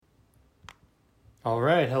All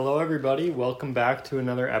right, hello everybody. Welcome back to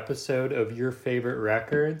another episode of Your Favorite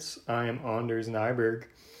Records. I am Anders Nyberg,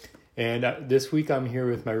 and this week I'm here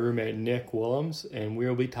with my roommate Nick Willems, and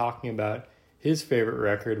we'll be talking about his favorite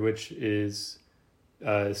record, which is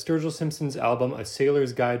Sturgill Simpson's album A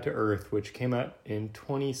Sailor's Guide to Earth, which came out in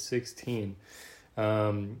 2016.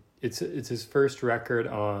 It's his first record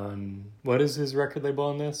on, what is his record label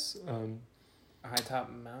on this? High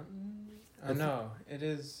Top Mountain? No, it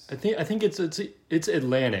is. I think it's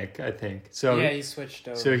Atlantic. I think so. Yeah, he switched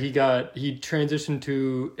over. So he transitioned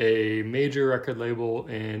to a major record label,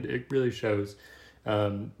 and it really shows.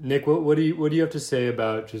 Nick, what do you have to say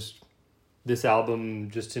about just this album,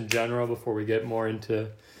 just in general, before we get more into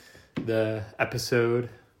the episode?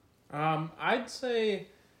 I'd say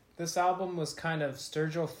this album was kind of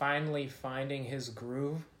Sturgill finally finding his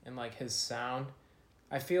groove and like his sound.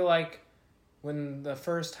 I feel like when the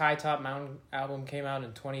first High Top Mountain album came out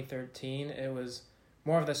in 2013, it was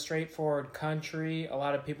more of the straightforward country. A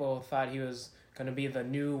lot of people thought he was going to be the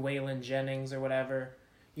new Waylon Jennings or whatever.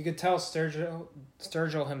 You could tell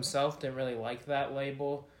Sturgill himself didn't really like that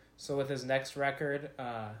label. So with his next record,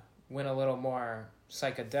 went a little more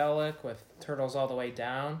psychedelic with Turtles All the Way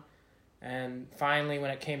Down. And finally,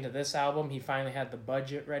 when it came to this album, he finally had the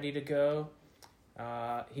budget ready to go.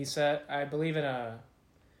 He said, I believe in a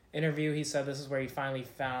interview, he said this is where he finally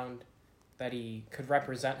found that he could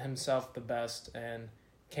represent himself the best and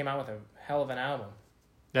came out with a hell of an album.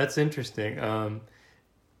 That's interesting.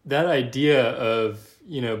 That idea of,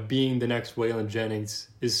 being the next Waylon Jennings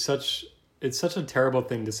is such a terrible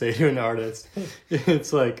thing to say to an artist.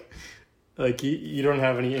 It's like you don't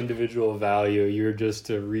have any individual value. You're just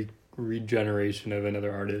a regeneration of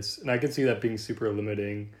another artist. And I can see that being super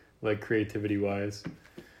limiting, like creativity wise.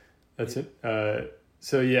 That's it.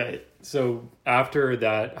 So after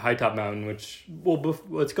that High Top Mountain,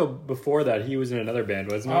 let's go before that, he was in another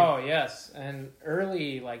band, wasn't he? Oh, yes. And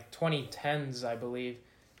early, 2010s, I believe,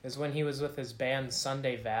 is when he was with his band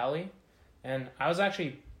Sunday Valley. And I was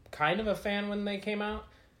actually kind of a fan when they came out.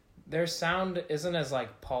 Their sound isn't as,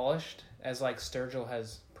 polished as, Sturgill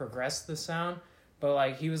has progressed the sound.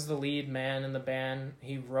 But, he was the lead man in the band.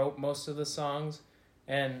 He wrote most of the songs.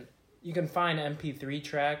 And you can find MP3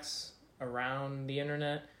 tracks around the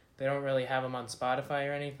internet. They don't really have them on Spotify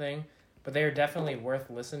or anything, but they are definitely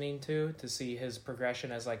worth listening to see his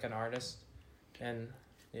progression as an artist. And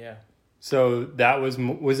yeah. So that was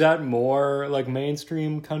that more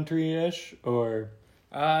mainstream country-ish, or?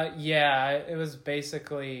 Yeah, it was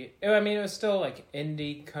basically, it was still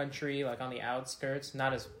indie country, on the outskirts,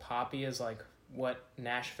 not as poppy as what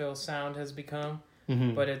Nashville sound has become,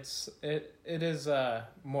 mm-hmm. But it is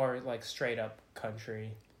more straight up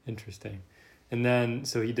country. Interesting. And then,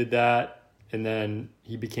 so he did that, and then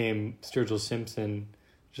he became Sturgill Simpson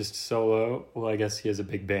just solo. Well, I guess he has a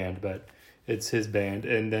big band, but it's his band.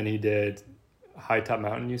 And then he did High Top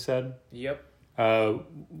Mountain, you said? Yep.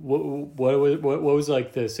 What was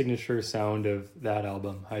the signature sound of that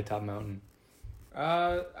album, High Top Mountain?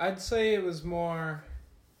 I'd say it was more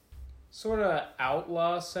sort of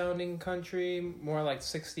outlaw sounding country, more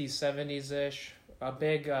 60s, 70s-ish. A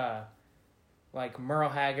big, Merle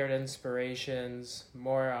Haggard inspirations,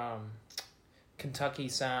 more Kentucky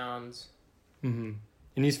sounds. Mm-hmm.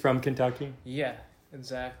 And he's from Kentucky? Yeah,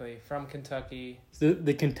 exactly. From Kentucky.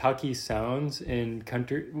 The Kentucky sounds in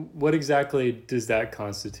country, what exactly does that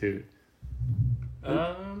constitute?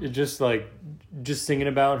 It just singing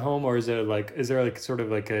about home, or is there sort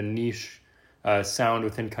of a niche sound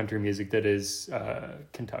within country music that is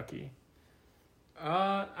Kentucky?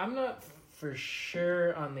 I'm not for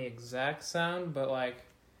sure on the exact sound, but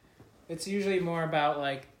it's usually more about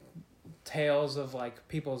tales of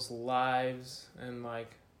people's lives and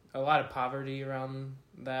a lot of poverty around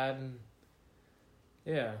that. And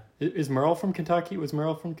yeah. Is Merle from Kentucky? Was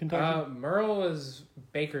Merle from Kentucky? Merle was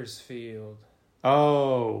Bakersfield.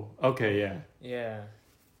 Oh, okay, yeah. Yeah.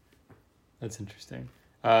 That's interesting.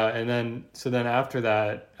 And then after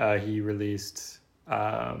that, he released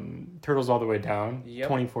Turtles All the Way Down, yep.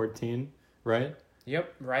 2014, right?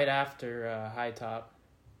 Yep, right after High Top.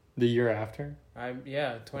 The year after?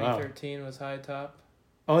 2013 was High Top.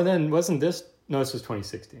 Oh, and then wasn't this? No, this was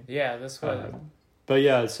 2016. Yeah, this was. But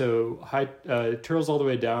yeah, so Turtles All the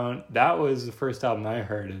Way Down, that was the first album I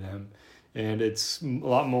heard of them. And it's a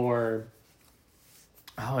lot more,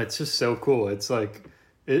 it's just so cool. It's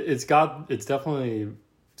it's definitely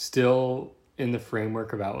still in the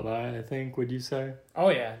framework of outlaw, I think, would you say? Oh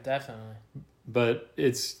yeah, definitely. But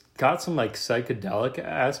it's got some psychedelic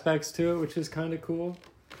aspects to it, which is kind of cool.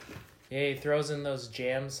 Yeah, he throws in those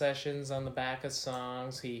jam sessions on the back of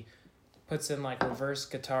songs. He puts in like reverse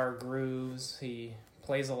guitar grooves. He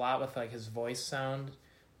plays a lot with like his voice sound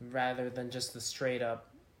rather than just the straight up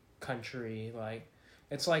country. Like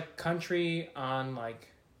it's like country on like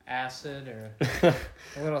acid or a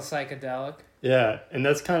little psychedelic. Yeah, and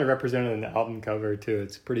that's kind of represented in the album cover too.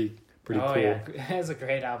 It's pretty cool. Yeah, it has a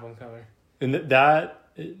great album cover. And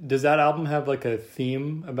does that album have like a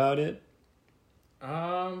theme about it?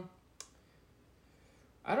 I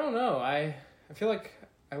don't know. I feel like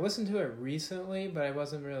I listened to it recently, but I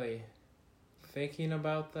wasn't really thinking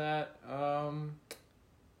about that.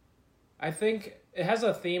 I think it has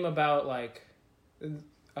a theme about like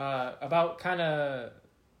about kind of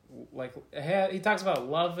like he talks about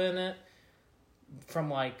love in it from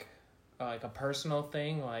like a personal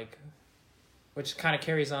thing, like which kind of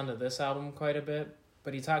carries on to this album quite a bit.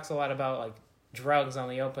 But he talks a lot about like drugs on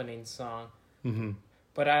the opening song. Mm-hmm.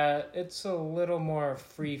 But it's a little more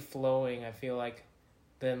free flowing, I feel like,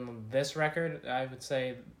 than this record. I would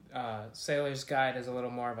say Sailor's Guide is a little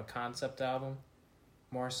more of a concept album,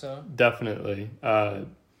 more so. Definitely. And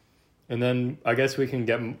then I guess we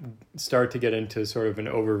can start to get into sort of an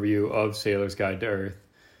overview of Sailor's Guide to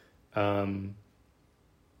Earth.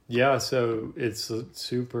 Yeah, so it's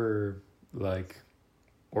super like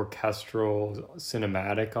orchestral,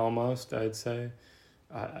 cinematic almost, I'd say.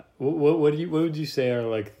 What would you say are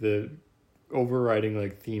like the overriding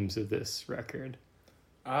like themes of this record?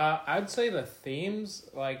 I'd say the themes,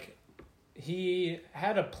 like he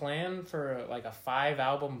had a plan for like a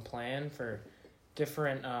 5-album plan for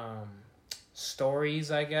different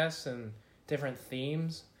stories, I guess, and different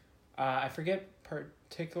themes. I forget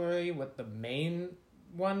particularly what the main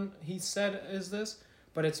one he said is this,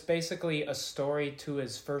 but it's basically a story to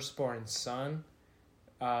his firstborn son.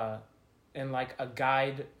 And like a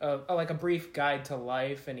guide, like a brief guide to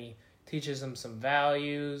life, and he teaches him some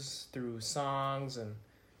values through songs and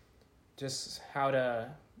just how to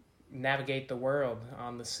navigate the world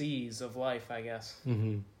on the seas of life, I guess.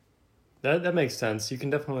 Mm-hmm. That makes sense. You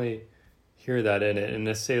can definitely hear that in it. In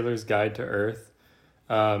The Sailor's Guide to Earth,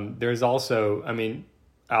 there's also, I mean,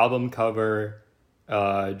 album cover,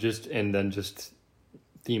 just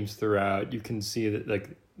themes throughout. You can see that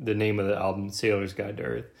like the name of the album, Sailor's Guide to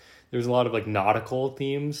Earth. There's a lot of like nautical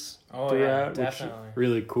themes throughout, yeah, definitely. Which is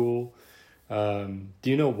really cool. Do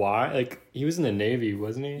you know why? Like he was in the Navy,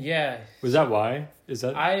 wasn't he? Yeah. Was that why? Is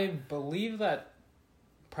that? I believe that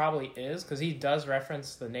probably is, because he does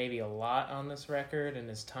reference the Navy a lot on this record and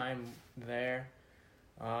his time there.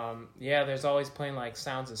 Yeah, there's always playing like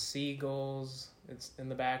sounds of seagulls. It's in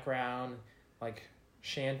the background, like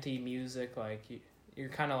shanty music. Like you're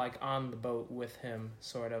kind of like on the boat with him,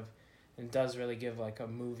 sort of. It does really give like a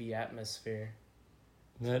movie atmosphere.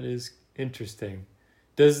 That is interesting.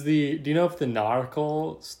 Do you know if the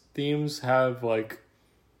nautical themes have like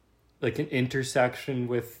an intersection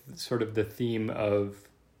with sort of the theme of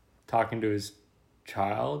talking to his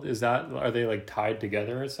child? Are they like tied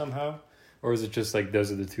together somehow? Or is it just like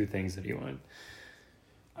those are the two things that he wanted?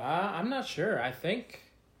 I'm not sure. I think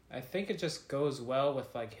it just goes well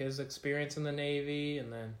with like his experience in the Navy,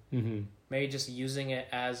 and then maybe just using it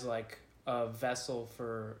as like a vessel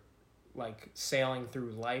for like sailing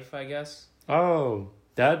through life, I guess. Oh,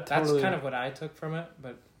 that's kind of what I took from it,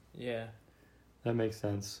 but yeah. That makes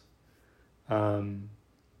sense.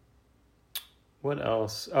 What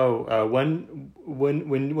else? Oh,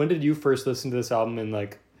 when did you first listen to this album, and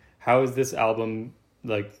like how has this album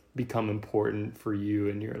like become important for you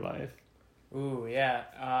in your life? Ooh, yeah.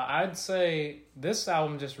 I'd say this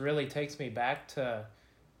album just really takes me back to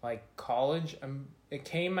like college. It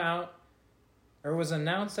came out, or was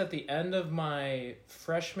announced at the end of my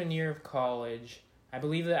freshman year of college. I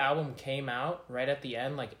believe the album came out right at the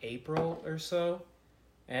end, like April or so.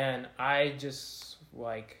 And I just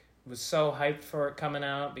like was so hyped for it coming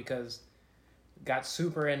out because got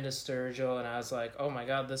super into Sturgill, and I was like, oh my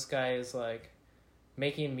God, this guy is like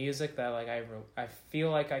making music that like I feel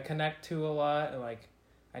like I connect to a lot. And like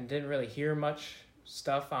I didn't really hear much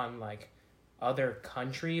stuff on like other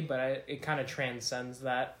country, but it kind of transcends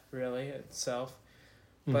that really itself.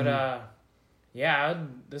 Mm-hmm. But yeah,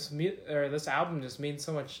 this album just means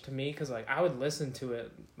so much to me because like I would listen to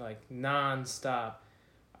it like nonstop.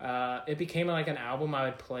 It became like an album I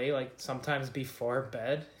would play like sometimes before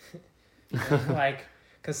bed, like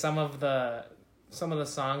because some of the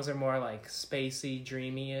songs are more like spacey,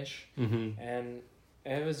 dreamy-ish, and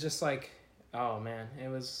it was just like, oh man, it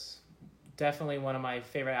was definitely one of my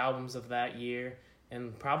favorite albums of that year,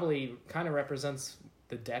 and probably kind of represents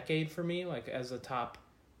the decade for me, like as a top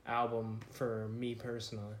album for me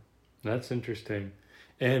personally. That's interesting.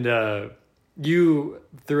 And you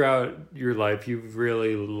throughout your life, you've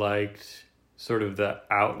really liked sort of the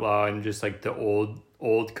outlaw and just like the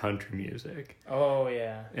old country music. Oh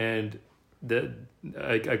yeah. And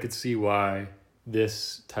I could see why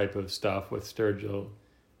this type of stuff with Sturgill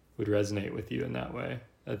would resonate with you in that way.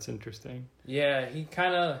 That's interesting. Yeah, he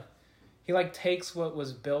like takes what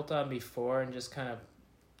was built on before and just kind of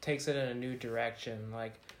takes it in a new direction.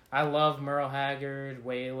 Like, I love Merle Haggard,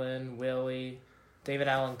 Waylon, Willie, David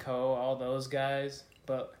Allan Coe, all those guys,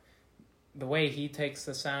 but the way he takes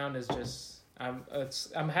the sound is just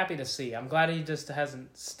I'm happy to see. I'm glad he just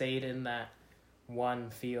hasn't stayed in that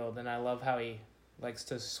one field, and I love how he likes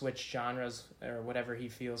to switch genres or whatever he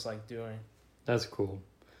feels like doing. That's cool.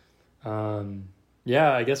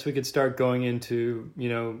 Yeah, I guess we could start going into,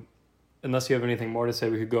 unless you have anything more to say,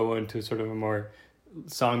 we could go into sort of a more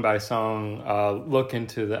song by song look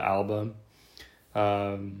into the album.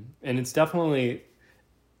 And it's definitely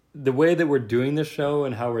the way that we're doing the show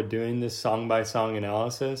and how we're doing this song by song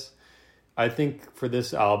analysis. I think for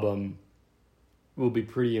this album will be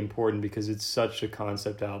pretty important because it's such a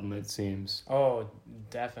concept album, it seems. Oh,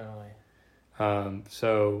 definitely.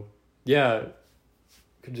 So yeah,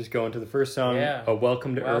 could just go into the first song. Yeah.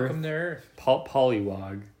 Welcome to Earth. Welcome to Earth.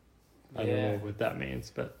 Pollywog. I don't Yeah. know what that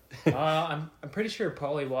means, but I'm pretty sure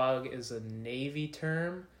pollywog is a Navy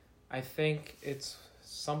term. I think it's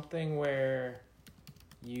something where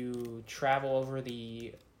you travel over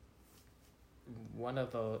one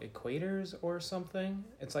of the equators or something.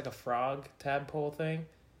 It's like a frog tadpole thing.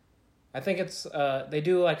 I think it's they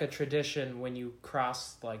do like a tradition when you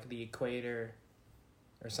cross like the equator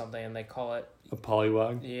or something, and they call it a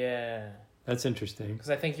pollywog. Yeah. That's interesting. Because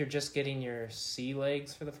I think you're just getting your sea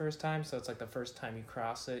legs for the first time, so it's like the first time you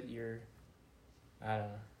cross it, I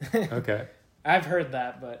don't know. Okay. I've heard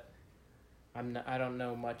that, but I don't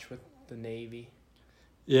know much with the Navy.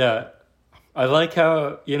 Yeah, I like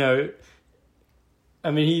how I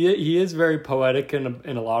mean, he is very poetic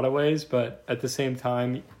in a lot of ways, but at the same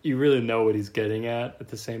time, you really know what he's getting at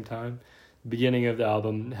the same time. Beginning of the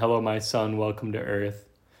album, "Hello, my son, welcome to Earth."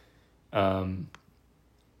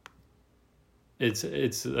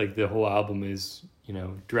 It's like the whole album is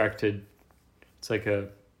directed. It's like a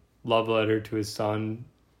love letter to his son,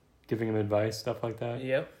 giving him advice, stuff like that.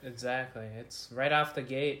 Yep, exactly. It's right off the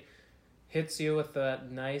gate, hits you with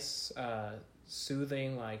that nice,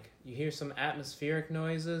 soothing, like you hear some atmospheric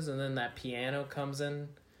noises, and then that piano comes in,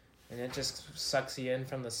 and it just sucks you in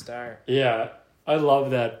from the start. Yeah, I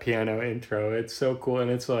love that piano intro. It's so cool, and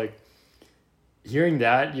it's like hearing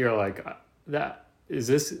that, you're like, that is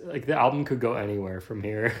this like the album could go anywhere from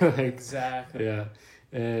here. Like, exactly. Yeah,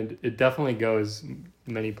 and it definitely goes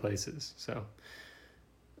many places. So,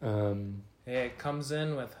 yeah, it comes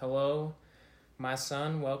in with "Hello, my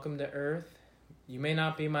son, welcome to Earth. You may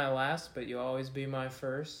not be my last, but you'll always be my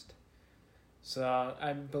first." So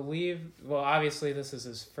I believe, well, obviously this is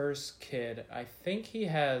his first kid. I think he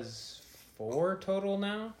has 4 total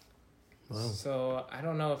now. wow. So I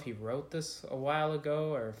don't know if he wrote this a while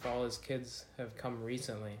ago or if all his kids have come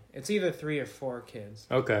recently. It's either 3 or 4 kids.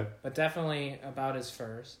 Okay. But definitely about his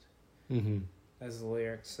first, Mm-hmm. as the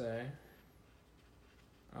lyrics say.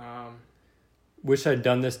 Wish I'd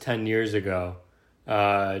done this 10 years ago.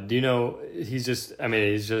 Do you know, is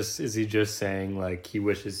he just saying like he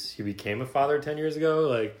wishes he became a father 10 years ago?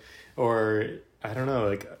 Like, or I don't know,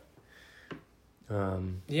 like,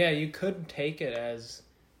 Yeah, you could take it as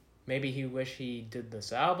maybe he wish he did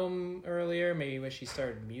this album earlier. Maybe he wish he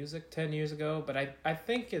started music 10 years ago. But I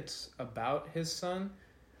think it's about his son.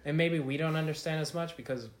 And maybe we don't understand as much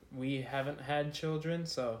because we haven't had children.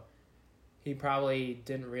 So he probably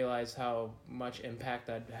didn't realize how much impact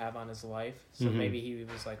that'd have on his life. So Mhm. maybe he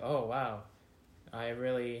was like, oh, wow, I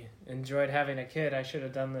really enjoyed having a kid. I should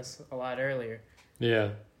have done this a lot earlier.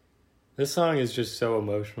 yeah. This song is just so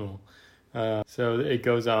emotional. So it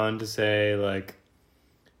goes on to say like,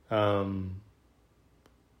 I've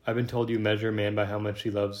been told you measure a man by how much he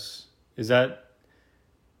loves. Is that?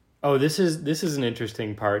 Oh, this is an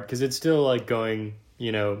interesting part because it's still like going,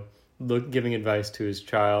 giving advice to his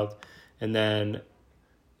child, and then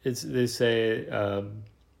they say,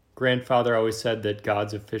 grandfather always said that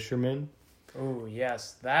God's a fisherman. Oh,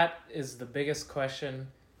 yes. That is the biggest question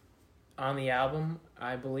on the album,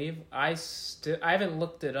 I believe. I haven't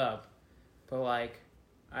looked it up, but like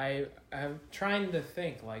I'm trying to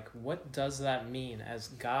think like what does that mean as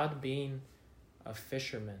God being a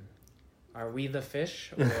fisherman? Are we the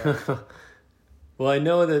fish? Or... Well, I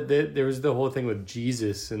know that there was the whole thing with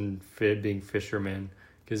Jesus and being fishermen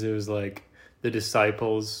because it was like the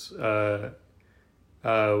disciples were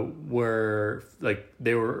like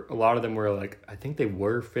a lot of them were like I think they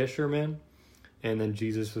were fishermen, and then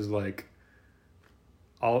Jesus was like,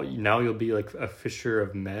 now you'll be like a fisher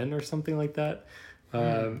of men or something like that.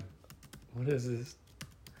 What is this?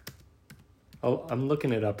 Oh, I'm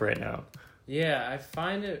looking it up right now. Yeah, I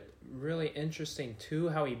find it really interesting too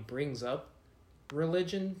how he brings up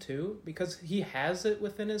religion too, because he has it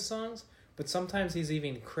within his songs, but sometimes he's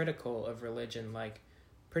even critical of religion. Like,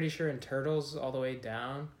 pretty sure in Turtles All the Way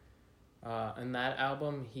Down, in that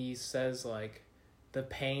album, he says like the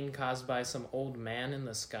pain caused by some old man in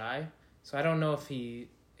the sky. So I don't know if he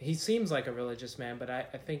seems like a religious man, but I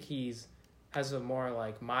think has a more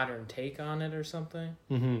like modern take on it or something.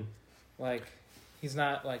 Mm-hmm. Like, he's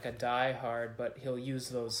not like a diehard, but he'll use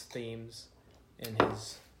those themes in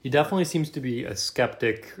his... He definitely seems to be a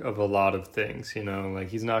skeptic of a lot of things, like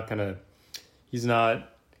he's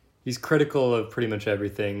critical of pretty much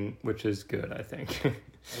everything, which is good, I think.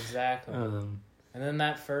 Exactly. And then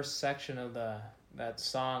that first section of that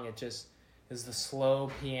song, it just is the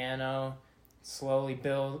slow piano, slowly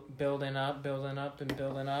building up,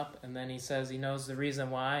 and then he says he knows the reason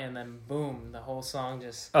why, and then boom, the whole song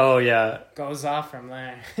just goes off from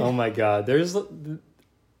there. Oh my God, I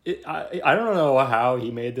don't know how he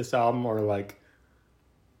made this album, or like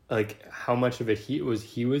how much of it he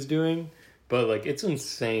was doing, but like it's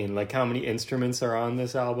insane like how many instruments are on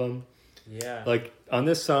this album. Yeah. Like on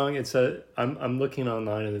this song, it says, I'm looking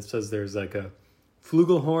online and it says there's like a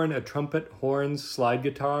flugelhorn, a trumpet, horns, slide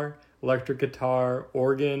guitar, electric guitar,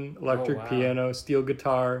 organ, electric piano, steel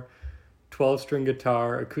guitar, 12-string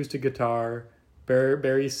guitar, acoustic guitar,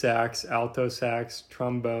 bari sax, alto sax,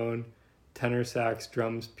 trombone, tenor sax,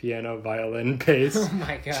 drums, piano, violin, bass,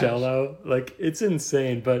 cello. Like, it's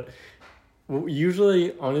insane. But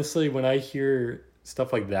usually, honestly, when I hear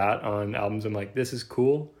stuff like that on albums, I'm like, this is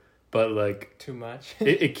cool, but like too much.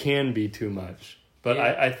 it can be too much. But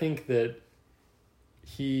yeah. I think that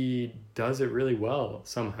he does it really well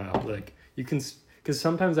somehow. Like, you can, because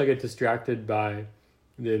sometimes I get distracted by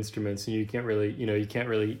the instruments and you can't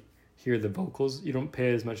really hear the vocals. You don't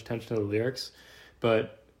pay as much attention to the lyrics,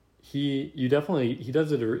 but he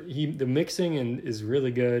does it. The mixing is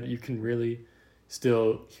really good. You can really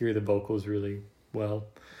still hear the vocals really well.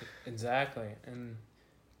 Exactly. And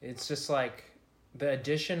it's just like the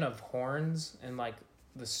addition of horns and like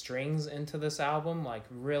the strings into this album like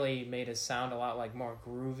really made it sound a lot like more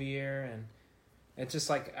groovier, and it just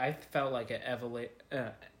like I felt like it elevated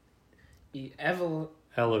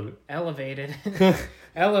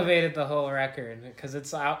elevated the whole record, because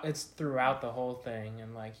it's throughout the whole thing,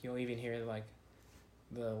 and like you'll even hear like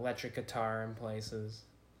the electric guitar in places.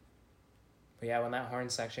 But yeah, when that horn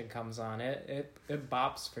section comes on, it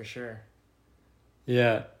bops for sure.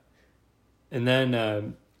 Yeah. And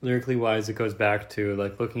then lyrically wise, it goes back to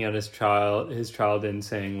like looking at his child and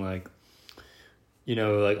saying like,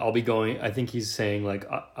 like I'll be going, I think he's saying like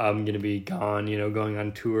I'm going to be gone, going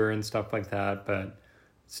on tour and stuff like that, but it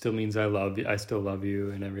still means I still love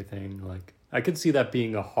you and everything. Like, I could see that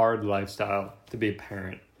being a hard lifestyle to be a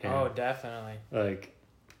parent. Oh, definitely. Like,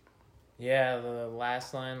 yeah, the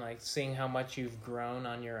last line, like seeing how much you've grown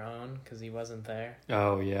on your own because he wasn't there.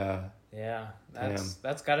 Oh yeah. Yeah,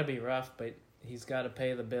 that's got to be rough, but he's got to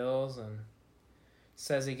pay the bills, and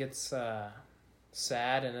says he gets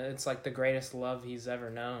sad, and it's like the greatest love he's ever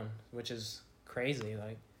known, which is crazy.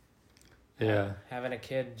 Like, yeah, having a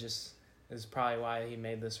kid just is probably why he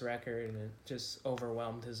made this record, and it just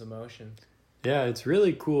overwhelmed his emotions. Yeah, it's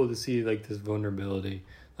really cool to see like this vulnerability.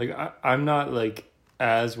 Like, I'm not like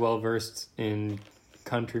as well versed in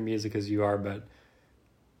country music as you are, but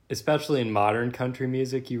especially in modern country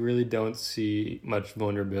music, you really don't see much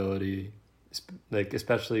vulnerability, like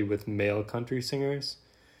especially with male country singers.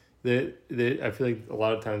 I feel like a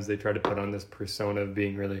lot of times they try to put on this persona of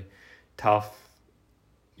being really tough,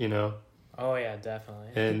 Oh yeah, definitely.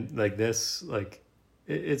 And like this, like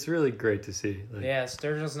it's really great to see. Like, yeah,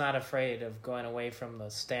 Sturgill's not afraid of going away from the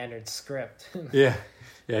standard script. yeah,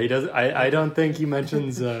 he does. I don't think he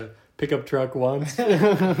mentions pickup truck once,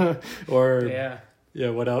 or yeah.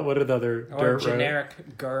 Yeah, what else? What are the other or generic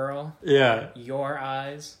road? Girl? Yeah, your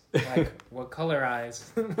eyes, like what color eyes?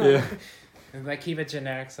 Yeah, and like keep it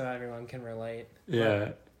generic so everyone can relate. Yeah,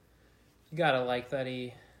 but you gotta like that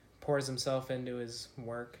he pours himself into his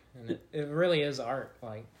work, and it really is art.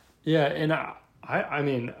 Like, yeah, and I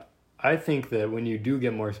mean, I think that when you do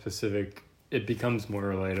get more specific, it becomes more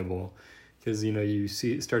relatable, because you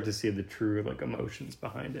start to see the true like emotions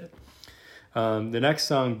behind it. The next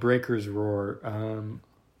song, Breakers Roar.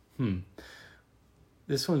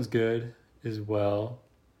 This one's good as well.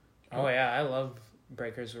 Oh yeah, I love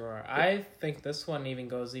Breakers Roar. I think this one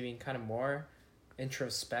goes kind of more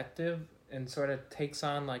introspective and sort of takes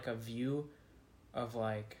on like a view of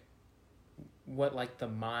like what like the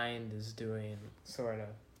mind is doing, sort of.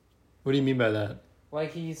 What do you mean by that?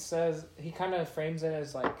 Like he says, he kind of frames it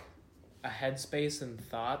as like a headspace and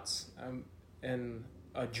thoughts, and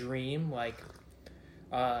a dream, like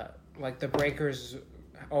the breakers.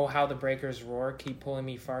 Oh, how the breakers roar, keep pulling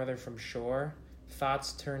me farther from shore.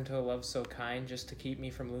 Thoughts turn to a love so kind, just to keep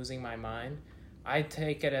me from losing my mind. I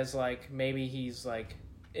take it as like maybe he's like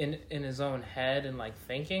in his own head and like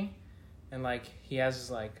thinking, and like he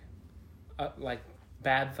has like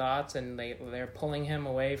bad thoughts, and they're pulling him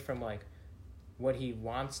away from like what he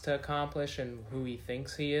wants to accomplish and who he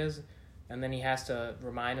thinks he is, and then he has to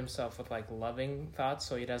remind himself with like loving thoughts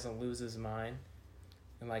so he doesn't lose his mind,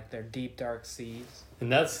 and like their deep dark seas.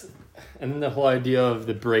 And then the whole idea of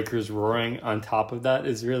the breakers roaring on top of that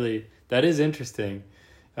is interesting,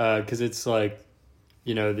 because it's like,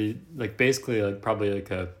 you know, the like basically like probably like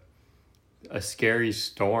a scary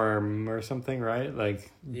storm or something, right?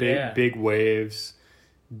 Like big waves,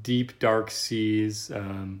 deep dark seas.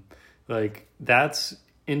 Like that's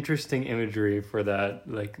interesting imagery for that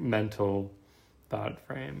like mental thought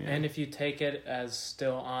frame. Yeah. And if you take it as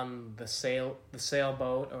still on the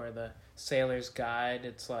sailboat or the sailor's guide,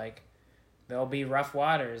 it's like there'll be rough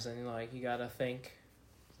waters, and like you gotta think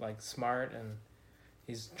like smart, and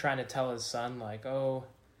he's trying to tell his son like, oh,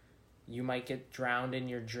 you might get drowned in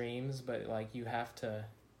your dreams, but like you have to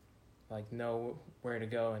like know where to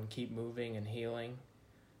go and keep moving and healing.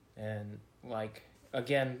 And like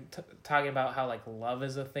again, talking about how like love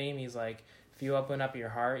is a theme, he's like, if you open up your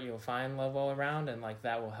heart, you'll find love all around, and like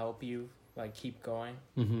that will help you like keep going.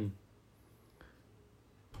 Mm-hmm.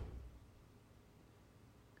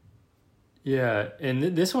 Yeah, and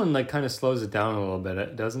this one like kind of slows it down a little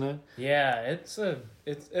bit, doesn't it? Yeah,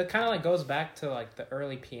 it kind of like goes back to like the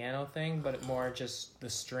early piano thing, but more just the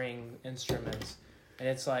string instruments, and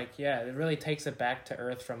it's like, yeah, it really takes it back to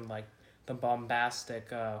earth from like the bombastic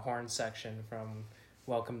horn section from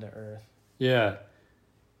Welcome to Earth. Yeah,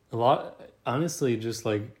 a lot. Honestly, just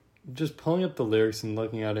pulling up the lyrics and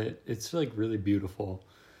looking at it, it's like really beautiful.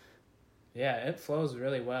 Yeah, it flows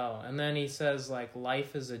really well, and then he says like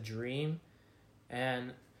life is a dream.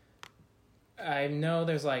 And I know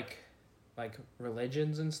there's like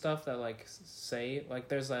religions and stuff that like say like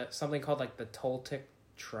there's something called like the Toltec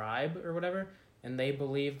tribe or whatever, and they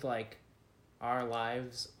believed like our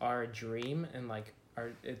lives are a dream, and like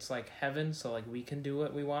it's like heaven, so like we can do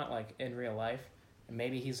what we want like in real life. And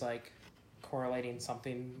maybe he's like correlating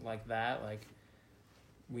something like that, like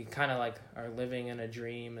we kind of like are living in a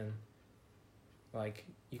dream, and like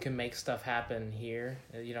you can make stuff happen here.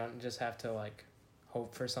 You don't just have to like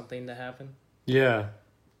hope for something to happen. Yeah,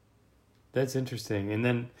 that's interesting. And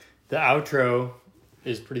then the outro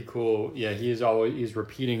is pretty cool. Yeah, he's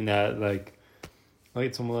repeating that like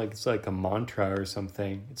it's almost like it's like a mantra or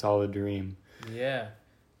something. It's all a dream. Yeah,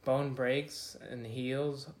 bone breaks and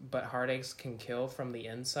heals, but heartaches can kill from the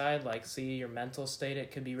inside. Like, see, your mental state,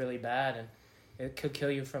 it could be really bad, and it could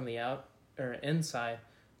kill you from the out or inside.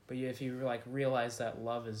 But if you like realize that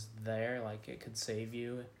love is there, like it could save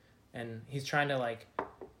you. And he's trying to like,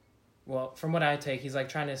 well, from what I take, he's like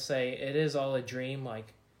trying to say it is all a dream.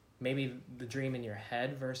 Like maybe the dream in your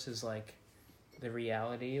head versus like the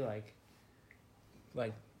reality.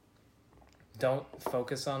 Like don't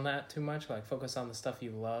focus on that too much. Like focus on the stuff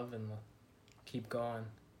you love and keep going.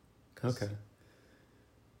 Okay.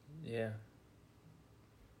 Yeah.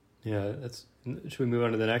 Yeah, should we move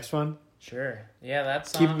on to the next one? Sure. Yeah,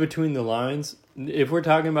 that's Keep it between the lines. If we're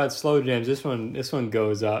talking about slow jams, this one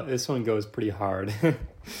goes out. This one goes pretty hard.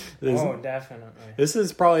 Oh, definitely. This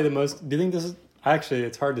is probably the most. Do you think this is actually?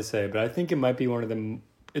 It's hard to say, but I think it might be one of the.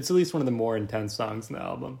 It's at least one of the more intense songs in the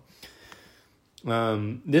album.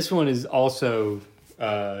 This one is also,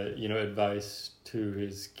 advice to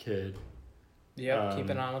his kid. Yep,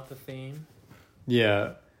 keeping on with the theme.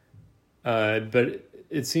 Yeah, but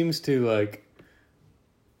it seems to like.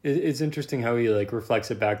 It's interesting how he like reflects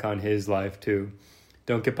it back on his life too.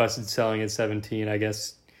 Don't get busted selling at 17. I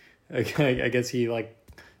guess he like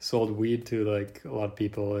sold weed to like a lot of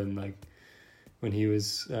people and like when he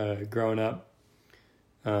was growing up.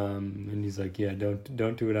 And he's like, yeah,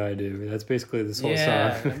 don't do what I do. That's basically this whole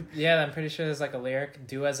song. Yeah, I'm pretty sure there's like a lyric,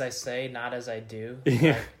 do as I say, not as I do.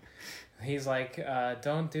 Yeah. Like, he's like,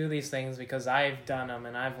 don't do these things because I've done them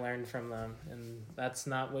and I've learned from them, and that's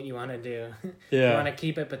not what you want to do. Yeah. You want to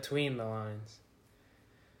keep it between the lines.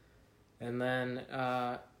 And then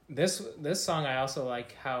this song I also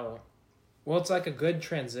like how, well, it's like a good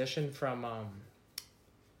transition from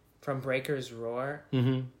Breaker's Roar.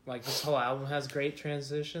 Mm-hmm. Like this whole album has great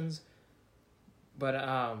transitions,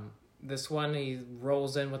 but this one he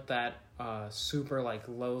rolls in with that super like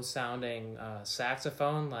low sounding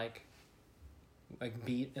saxophone like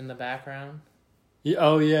beat in the background. Yeah,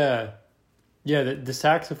 oh yeah, yeah. The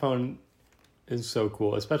saxophone is so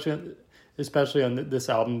cool, especially on this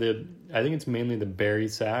album. I think it's mainly the bari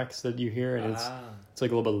sax that you hear, and it's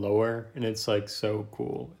like a little bit lower, and it's like so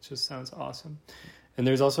cool. It just sounds awesome. And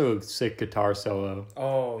there's also a sick guitar solo.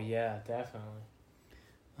 Oh yeah, definitely.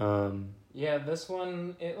 Yeah, this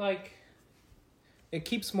one it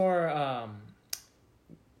keeps more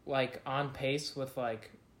like on pace with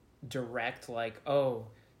like direct like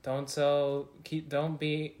don't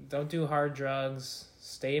do hard drugs,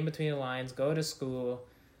 stay in between the lines, go to school.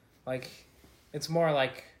 Like it's more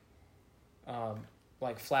like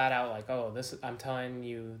flat out like I'm telling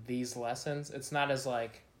you these lessons. It's not as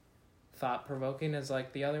like thought provoking as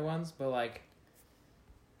like the other ones, but like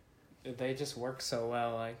they just work so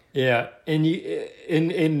well. Like yeah, and you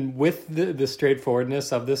in with the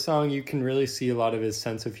straightforwardness of this song, you can really see a lot of his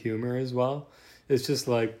sense of humor as well. It's just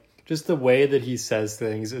like the way that he says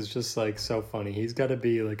things is just like so funny. He's got to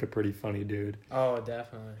be like a pretty funny dude. Oh,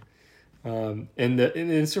 definitely. And the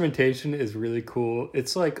instrumentation is really cool.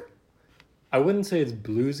 It's like, I wouldn't say it's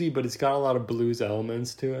bluesy, but it's got a lot of blues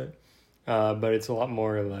elements to it. But it's a lot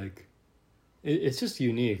more like, it's just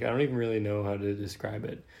unique. I don't even really know how to describe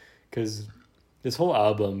it. Because this whole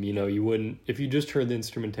album, you wouldn't, if you just heard the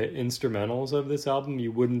instrumentals of this album,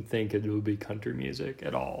 you wouldn't think it would be country music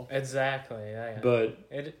at all. Exactly, yeah. But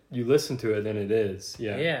you listen to it, and it is,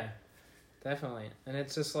 yeah. Yeah, definitely. And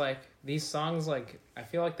it's just like, these songs, like, I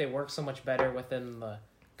feel like they work so much better within the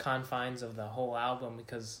confines of the whole album,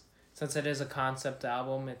 because since it is a concept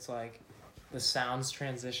album, it's like, the sounds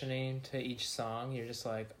transitioning to each song, you're just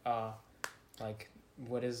like, like,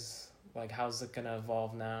 how's it gonna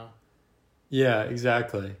evolve now? Yeah,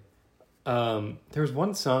 exactly. There's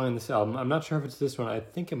one song in this album. I'm not sure if it's this one. I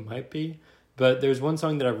think it might be. But there's one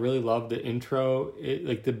song that I really love. The intro,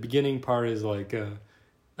 like the beginning part is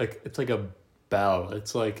it's like a bell.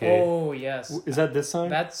 It's like oh yes. Is that this song?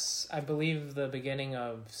 That's, I believe, the beginning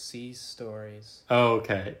of Sea Stories. Oh,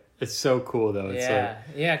 okay. It's so cool though. It's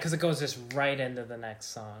yeah, because it goes just right into the next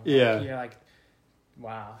song. Yeah, you're like,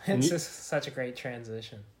 wow, it's just such a great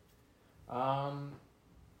transition.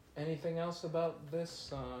 Anything else about this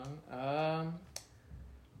song?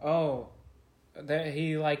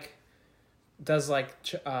 He like does like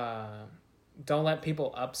don't let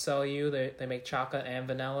people upsell you. They make chocolate and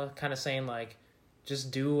vanilla, kind of saying like,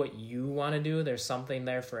 just do what you want to do. There's something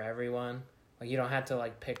there for everyone. Like you don't have to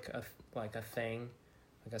like pick a thing,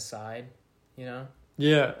 like a side,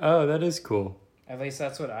 Yeah. Oh, that is cool. At least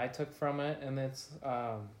that's what I took from it, and it's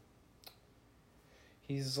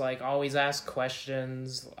he's like always ask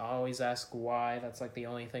questions, always ask why. That's like the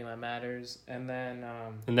only thing that matters. And then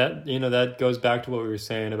and that that goes back to what we were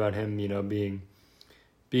saying about him,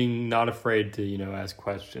 being not afraid to ask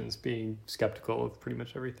questions, being skeptical of pretty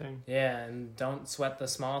much everything. Yeah, and don't sweat the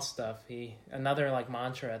small stuff. Another like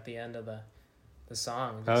mantra at the end of the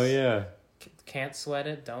song. Oh yeah. Can't sweat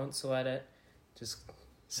it, don't sweat it. Just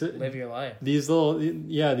live your life. These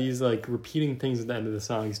these like repeating things at the end of the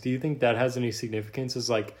songs, do you think that has any significance? Is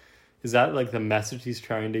that like the message he's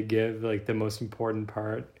trying to give, like the most important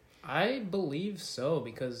part? I believe so,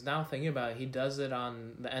 because now thinking about it, he does it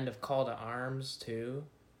on the end of Call to Arms too.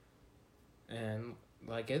 And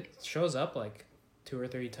like it shows up like 2 or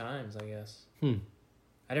 3 times, I guess. I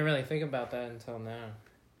didn't really think about that until now.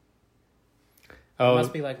 It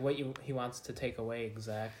must be like what he wants to take away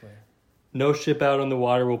exactly. No ship out on the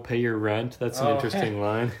water will pay your rent. That's an interesting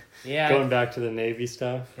line. Yeah. Going back to the Navy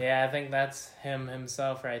stuff. Yeah, I think that's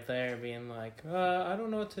himself right there, being like, I don't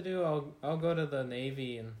know what to do. I'll go to the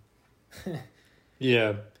Navy and.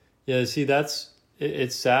 Yeah. See,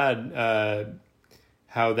 it's sad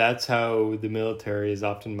how that's how the military is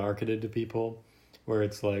often marketed to people, where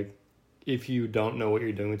it's like, if you don't know what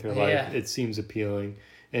you're doing with your life, it seems appealing,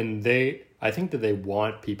 and I think that they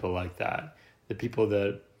want people like that, the people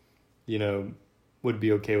that would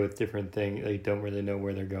be okay with different things. They don't really know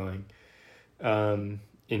where they're going. And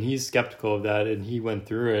he's skeptical of that, and he went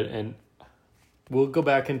through it, and we'll go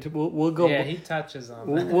back into, we'll go. Yeah, he touches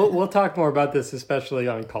on that. We'll talk more about this, especially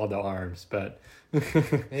on Call to Arms, but.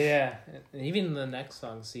 Yeah, even the next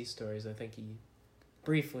song, Sea Stories, I think he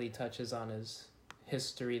briefly touches on his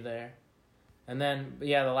history there. And then, the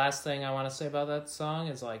last thing I want to say about that song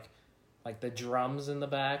is like the drums in the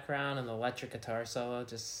background and the electric guitar solo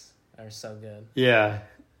just are so good. Yeah,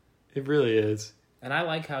 it really is. And I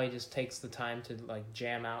like how he just takes the time to like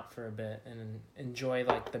jam out for a bit and enjoy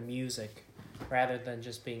like the music rather than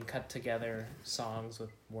just being cut together songs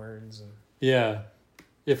with words. And yeah,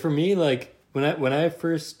 for me, like when I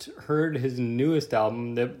first heard his newest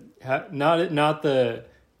album, not the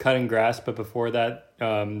Cutting Grass, but before that,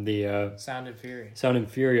 the Sound and Fury. Sound and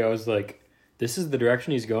Fury, I was like, this is the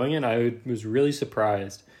direction he's going in. I was really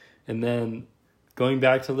surprised, and then going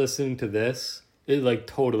back to listening to this, it like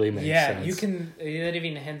totally makes sense. It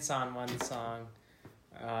even hints on one song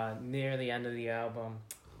near the end of the album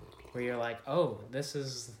where you're like, oh, this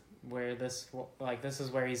is where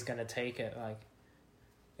he's gonna take it. Like,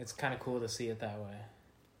 it's kind of cool to see it that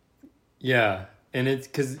way. Yeah, and it's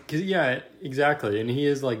because yeah, exactly, and he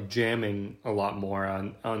is like jamming a lot more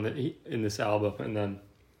in this album, and then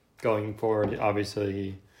going forward, obviously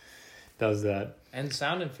he does that. And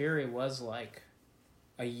Sound and Fury was like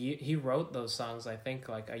a year. He wrote those songs, I think,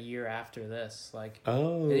 like a year after this. Like,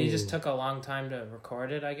 he just took a long time to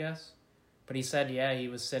record it, I guess. But he said, yeah, he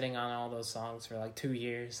was sitting on all those songs for like 2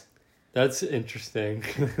 years. That's interesting.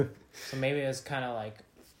 So maybe it's kind of like,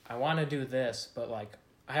 I want to do this, but like,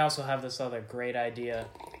 I also have this other great idea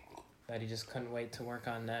that he just couldn't wait to work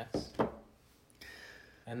on next.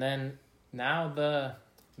 And then now the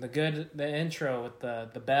intro with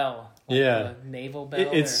the bell, like the naval bell.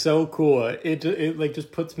 It's so cool. It like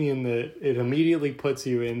just puts me it immediately puts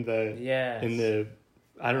you in the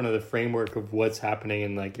I don't know, the framework of what's happening,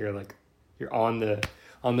 and like you're on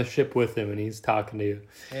the ship with him and he's talking to you.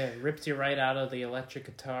 Yeah, it ripped you right out of the electric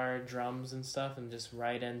guitar, drums and stuff, and just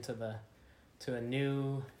right into a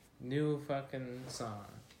new fucking song.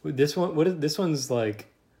 This one's like,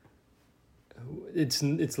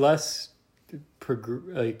 it's less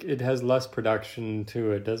like, it has less production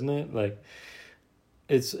to it, doesn't it? Like,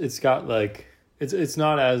 it's got like, it's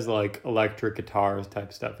not as like electric guitars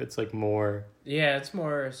type stuff. It's like more, yeah, it's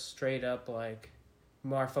more straight up, like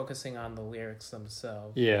more focusing on the lyrics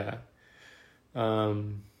themselves. Yeah.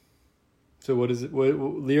 So what is it? What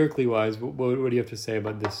lyrically wise? What do you have to say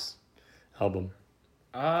about this album?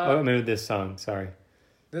 Maybe this song. Sorry.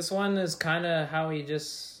 This one is kind of how he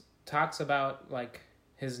just talks about like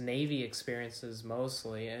his Navy experiences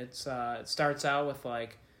mostly. It starts out with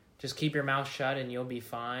like, just keep your mouth shut and you'll be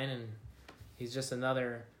fine, and he's just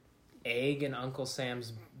another egg in Uncle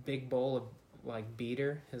Sam's big bowl of like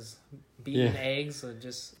his beaten eggs, so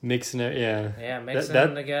just mixing it. Mixing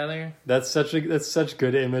them together. That's such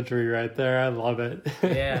good imagery right there. I love it.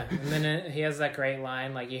 Yeah, and then he has that great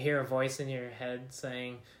line, like you hear a voice in your head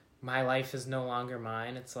saying, "My life is no longer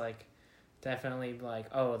mine." It's like definitely like,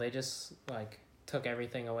 oh, they just like took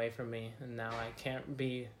everything away from me, and now I can't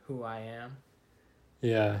be who I am.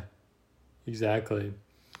 Yeah, exactly.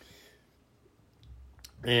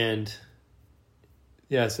 And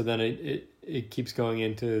yeah, so then it keeps going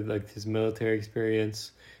into like his military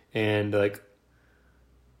experience, and like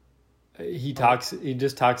he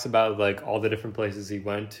just talks about like all the different places he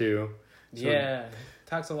went to. So, yeah,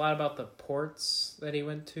 talks a lot about the ports that he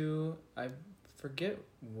went to. I forget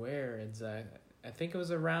where exactly. I think it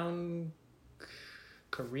was around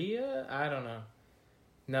Korea. I don't know.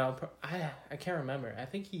 No, I can't remember. I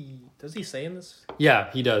think does he say in this? Yeah,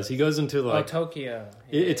 he does. He goes into like Tokyo.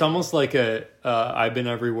 It's almost like a I've been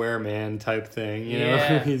everywhere man type thing, you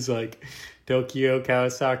know? He's like Tokyo,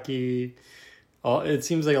 Kawasaki. It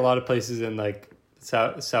seems like a lot of places in like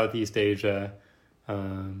Southeast Asia.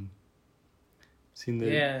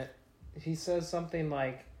 He says something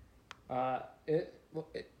like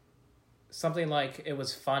something like it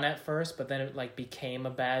was fun at first, but then it like became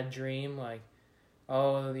a bad dream, like,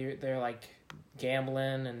 oh, they're like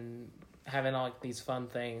gambling and having all like, these fun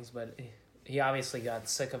things, but he obviously got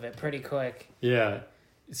sick of it pretty quick. Yeah.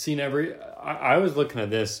 I was looking at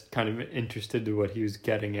this kind of interested to what he was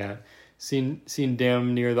getting at. Seen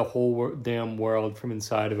damn near the whole damn world from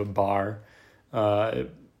inside of a bar.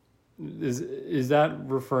 Is that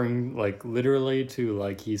referring like literally to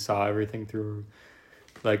like he saw everything through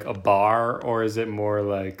like a bar, or is it more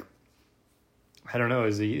like, I don't know,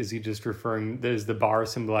 is he just referring, is the bar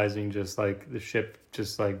symbolizing just like the ship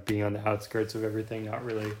just like being on the outskirts of everything, not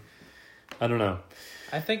really, I don't know.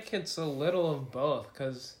 I think it's a little of both,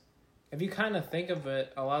 because if you kind of think of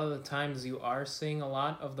it, a lot of the times you are seeing a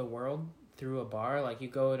lot of the world through a bar. Like you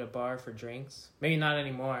go to a bar for drinks, maybe not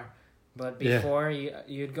anymore, but before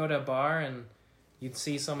you'd go to a bar and you'd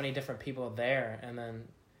see so many different people there, and then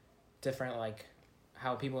different like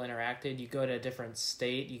how people interacted. You go to a different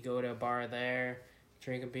state, you go to a bar there,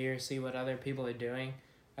 drink a beer, see what other people are doing.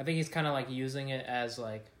 I think he's kind of like using it as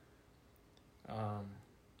like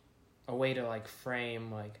a way to like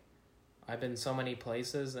frame like, I've been so many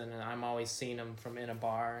places and I'm always seeing them from in a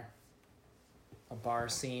bar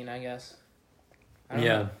scene, I guess. I don't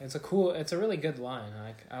know. It's a really good line.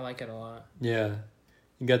 I like it a lot. Yeah.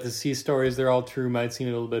 You got the sea stories, they're all true, might seem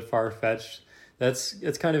a little bit far-fetched.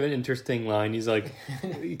 That's kind of an interesting line. He's like,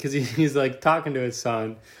 because he's like talking to his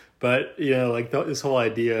son, but you know, like this whole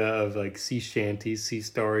idea of like sea shanties, sea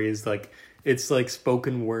stories, like it's like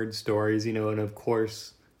spoken word stories, you know, and of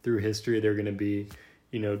course through history they're going to be,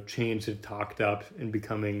 you know, changed and talked up and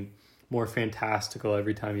becoming more fantastical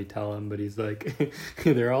every time you tell him. But he's like,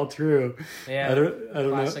 they're all true. Yeah, I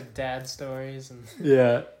don't classic know. dad stories and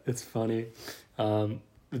Yeah, it's funny.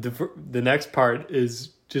 The next part is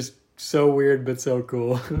just so weird but so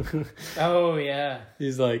cool. Oh yeah.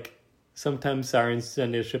 He's like, sometimes sirens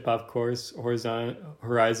send a ship off course,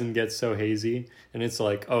 horizon gets so hazy, and it's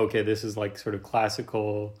like, oh, okay, this is like sort of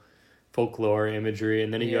classical folklore imagery,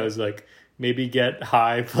 and then he goes like, maybe get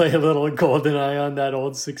high, play a little GoldenEye on that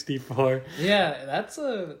old 64. Yeah, that's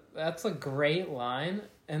a great line.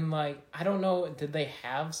 And like, I don't know, did they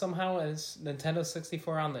have somehow a Nintendo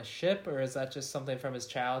 64 on the ship, or is that just something from his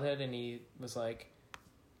childhood and he was like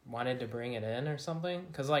wanted to bring it in or something?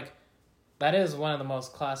 Because like that is one of the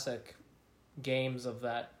most classic games of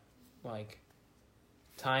that like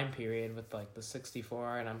time period with like the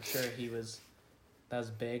 64, and I'm sure that's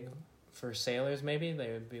big for sailors. Maybe they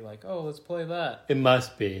would be like, oh, let's play that. It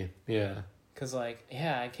must be, yeah. Because like,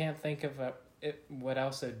 yeah, I can't think of what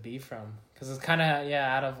else it'd be from, because it's kind of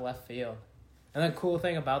out of left field. And the cool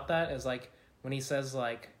thing about that is like when he says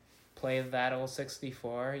like play that old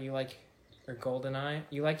 64, you like, or GoldenEye,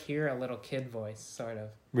 you like hear a little kid voice sort of.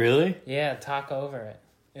 Really? Yeah, talk over it.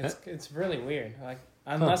 It's really weird. Like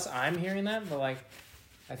unless I'm hearing that, but like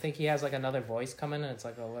I think he has like another voice coming and it's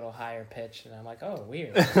like a little higher pitch, and I'm like, oh,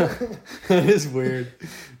 weird. It is weird.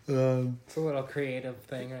 It's a little creative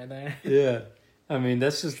thing right there. Yeah. I mean,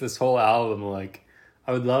 that's just this whole album. Like,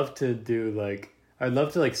 I'd love to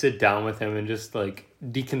like sit down with him and just like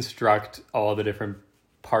deconstruct all the different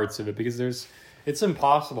parts of it, because it's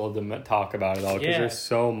impossible to talk about it all, because there's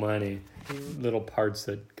so many little parts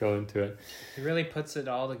that go into it. He really puts it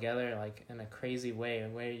all together like in a crazy way,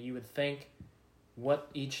 where you would think what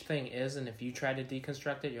each thing is, and if you try to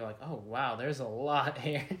deconstruct it, you're like, oh wow, there's a lot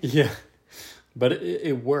here. Yeah, but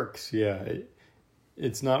it works. Yeah,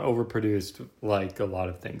 it's not overproduced like a lot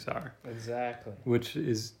of things are. Exactly. Which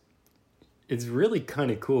is, it's really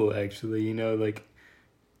kind of cool, actually. You know, like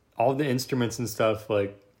all the instruments and stuff,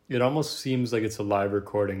 like it almost seems like it's a live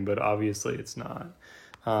recording, but obviously it's not.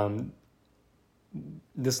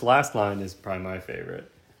 This last line is probably my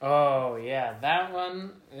favorite. Oh yeah, that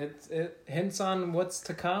one. It hints on what's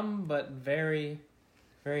to come, but very,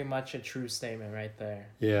 very much a true statement right there.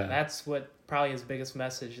 Yeah, that's what probably his biggest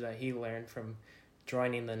message that he learned from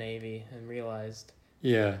joining the Navy and realized.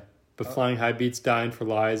 Yeah, but flying high beats dying for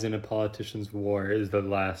lies in a politician's war is the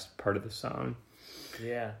last part of the song.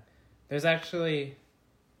 Yeah, there's actually,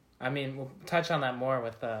 I mean, we'll touch on that more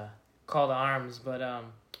with Call to Arms, but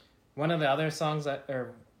one of the other songs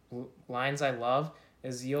or lines I love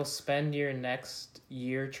is, you'll spend your next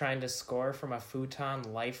year trying to score from a futon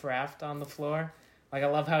life raft on the floor. Like, I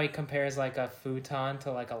love how he compares like a futon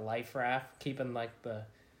to like a life raft, keeping like the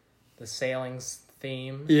sailing's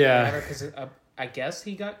theme. Yeah. Because I guess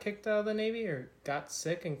he got kicked out of the Navy or got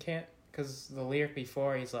sick and can't, because the lyric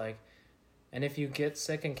before he's like, and if you get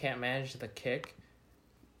sick and can't manage the kick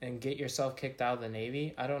and get yourself kicked out of the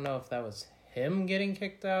Navy. I don't know if that was him getting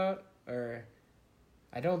kicked out, or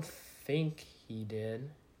I don't think he did.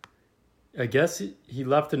 I guess he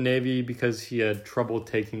left the Navy because he had trouble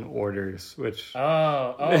taking orders, which...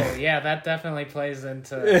 Oh, yeah, that definitely plays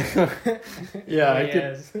into... Yeah,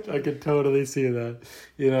 I could totally see that.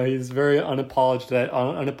 You know, he's very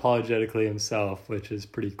unapologetically himself, which is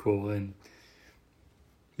pretty cool, and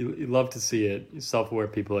you love to see it, self-aware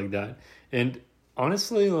people like that. And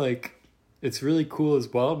honestly, like, it's really cool as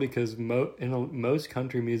well, because most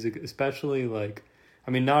country music, especially, like,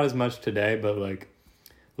 I mean, not as much today, but, like,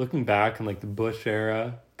 looking back on like the Bush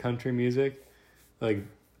era country music, like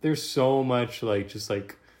there's so much like just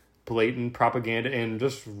like blatant propaganda and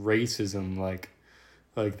just racism. Like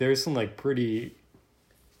there's some like pretty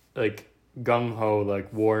like gung ho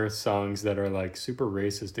like war songs that are like super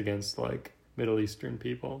racist against like Middle Eastern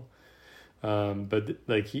people. But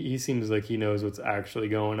like he seems like he knows what's actually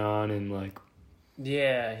going on, and like,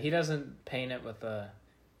 yeah, he doesn't paint it with a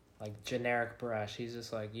like generic brush. He's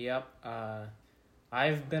just like, yep,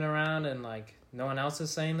 I've been around and like no one else is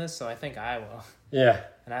saying this, so I think I will. Yeah.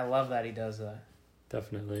 And I love that he does that.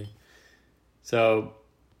 Definitely. So,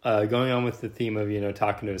 going on with the theme of, you know,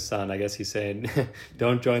 talking to his son, I guess he's saying,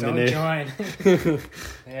 don't join the Navy. Don't join.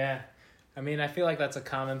 Yeah. I mean, I feel like that's a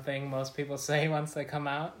common thing most people say once they come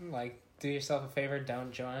out. Like, do yourself a favor,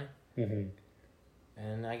 don't join. Mm-hmm.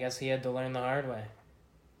 And I guess he had to learn the hard way.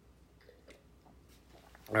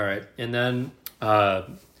 All right, and then the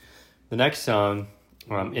next song,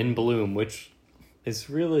 "In Bloom," which is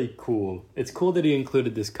really cool. It's cool that he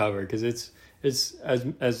included this cover because it's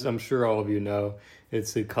as I'm sure all of you know,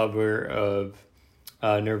 it's a cover of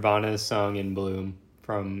Nirvana's song "In Bloom"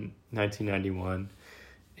 from 1991,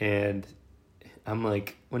 and I'm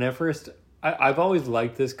like, when at first I've always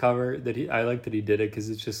liked this cover I like that he did it because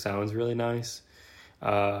it just sounds really nice,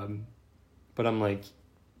 but I'm like,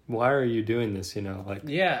 why are you doing this? You know, like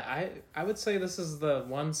Yeah, I would say this is the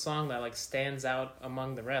one song that like stands out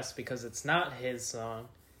among the rest because it's not his song,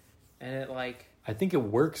 and it like I think it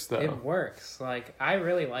works though. it works. Like I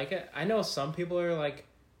really like it. I know some people are like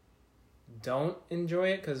don't enjoy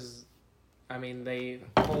it because, I mean, they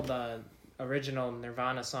hold the original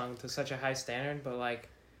Nirvana song to such a high standard, but like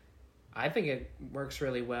I think it works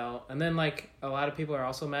really well. And then like a lot of people are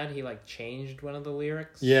also mad he like changed one of the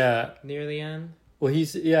lyrics. Yeah. Near the end. Well,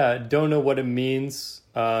 don't know what it means.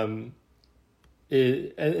 In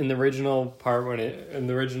the original part in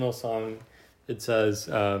the original song, it says,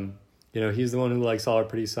 he's the one who likes all our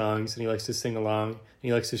pretty songs and he likes to sing along and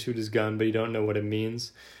he likes to shoot his gun, but he don't know what it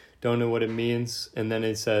means. Don't know what it means. And then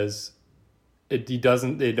it says, they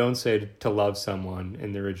don't say to love someone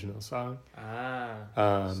in the original song.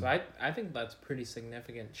 So I think that's pretty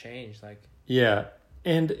significant change. Like, yeah.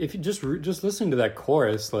 And if you just listen to that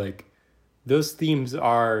chorus, like, those themes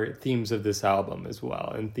are themes of this album as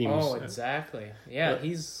well, and themes. Oh, exactly. Yeah,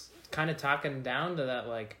 he's kind of talking down to that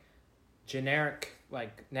like generic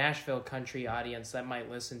like Nashville country audience that might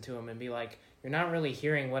listen to him and be like, "You're not really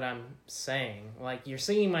hearing what I'm saying. Like you're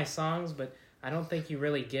singing my songs, but I don't think you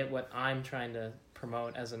really get what I'm trying to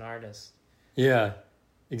promote as an artist." Yeah,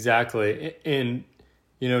 exactly. And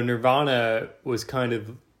Nirvana was kind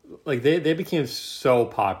of like they became so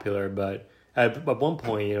popular, but at one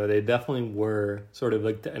point, they definitely were sort of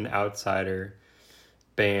like an outsider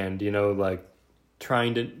band, like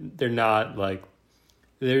they're not like,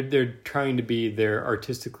 they're trying to be their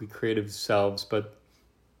artistically creative selves, but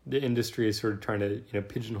the industry is sort of trying to,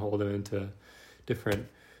 pigeonhole them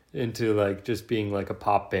into like just being like a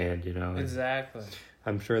pop band, Exactly.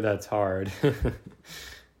 I'm sure that's hard.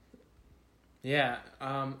 Yeah.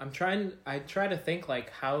 I try to think like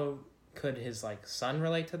how could his like son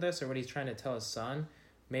relate to this or what he's trying to tell his son.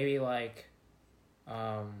 Maybe like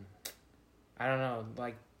I don't know,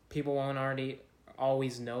 like people won't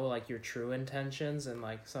always know like your true intentions, and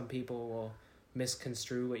like some people will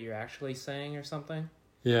misconstrue what you're actually saying or something.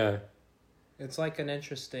 Yeah, it's like an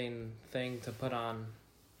interesting thing to put on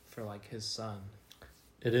for like his son.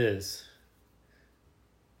 It is.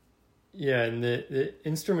 Yeah, and the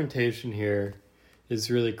instrumentation here is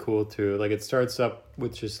really cool too. Like it starts up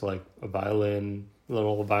with just like a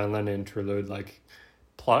little violin interlude, like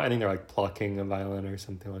I think they're like plucking a violin or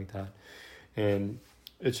something like that. And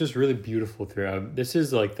it's just really beautiful throughout. This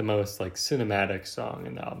is like the most like cinematic song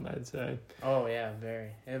in the album, I'd say. Oh yeah,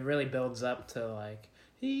 very. It really builds up to like,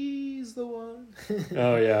 he's the one.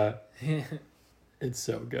 Oh yeah. It's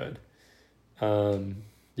so good.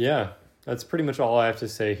 Yeah, that's pretty much all I have to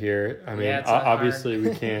say here. I mean, obviously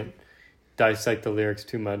we can't dissect the lyrics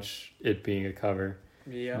too much, it being a cover.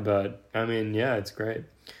 Yeah. But I mean, yeah, it's great.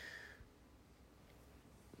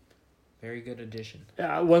 Very good addition.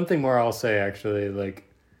 Yeah, one thing more I'll say actually, like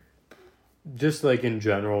just like in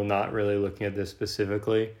general, not really looking at this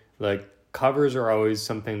specifically, like covers are always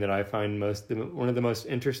something that I find one of the most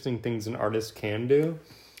interesting things an artist can do,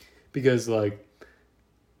 because like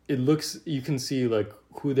you can see like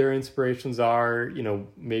who their inspirations are,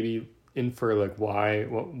 maybe infer like why,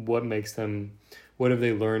 what makes them, what have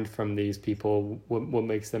they learned from these people, what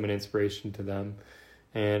makes them an inspiration to them.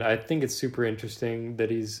 And I think it's super interesting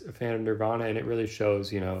that he's a fan of Nirvana, and it really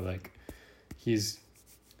shows, like he's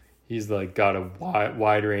like got a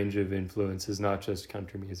wide range of influences, not just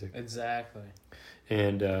country music. Exactly.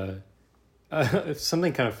 And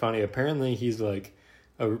something kind of funny, apparently he's like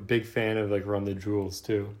a big fan of like Run the Jewels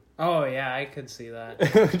too. Oh yeah, I could see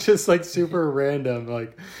that. Just like super random,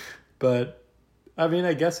 like, but I mean,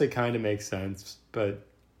 I guess it kind of makes sense, but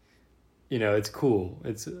it's cool.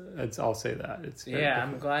 It's I'll say that. It's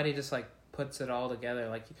I'm glad he just like puts it all together.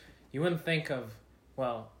 Like you wouldn't think of,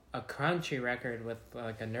 well, a country record with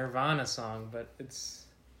like a Nirvana song, but it's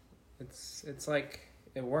like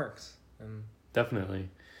it works. And definitely.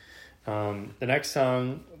 The next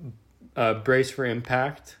song, Brace for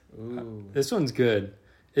Impact. Ooh. This one's good.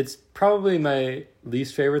 It's probably my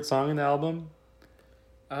least favorite song in the album.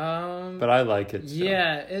 But I like it. So.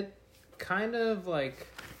 Yeah, it kind of like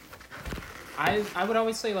I would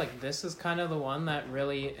always say like this is kind of the one that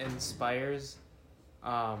really inspires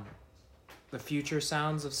the future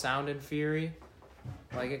sounds of Sound and Fury.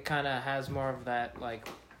 Like it kind of has more of that like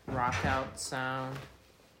rock out sound.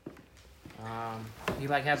 He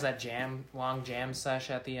like has that long jam sesh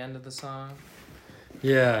at the end of the song.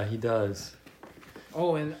 Yeah, he does.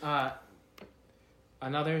 Oh, and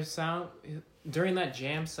another sound during that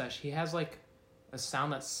jam sesh, he has like a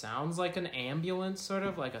sound that sounds like an ambulance, sort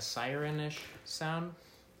of like a siren-ish sound.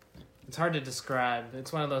 It's hard to describe.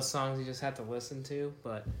 It's one of those songs you just have to listen to,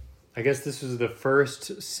 but I guess this was the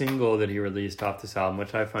first single that he released off this album,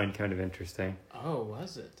 which I find kind of interesting. oh,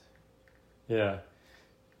 was it? Yeah.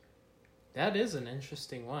 That is an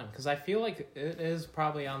interesting one because I feel like it is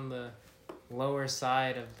probably on the lower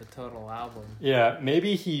side of the total album. Yeah,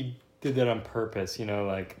 maybe he did that on purpose,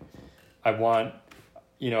 like I want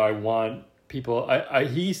people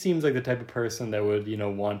he seems like the type of person that would,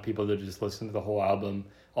 want people to just listen to the whole album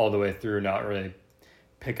all the way through, not really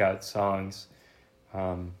pick out songs.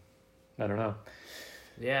 I don't know.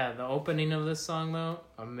 Yeah, the opening of this song though,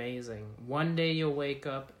 amazing. One day you'll wake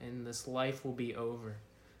up and this life will be over.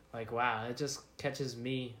 Like, wow, it just catches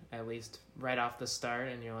me, at least, right off the start,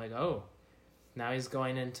 and you're like, oh, now he's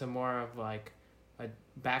going into more of, like,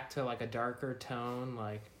 back to, like, a darker tone,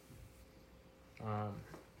 like,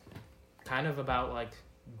 kind of about, like,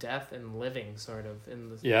 death and living, sort of,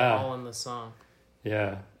 all in the song.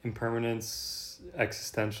 Yeah, impermanence,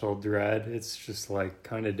 existential dread, it's just, like,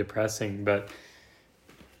 kind of depressing, but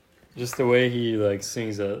just the way he, like,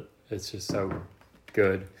 sings it, it's just so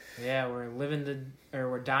good. Yeah,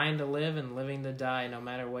 we're dying to live and living to die, no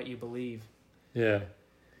matter what you believe. Yeah.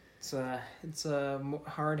 It's a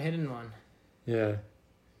hard-hitting one. Yeah.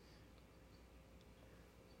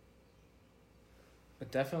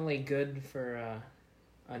 But definitely good for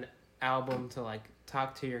an album to like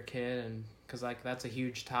talk to your kid, and because like that's a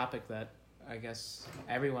huge topic that I guess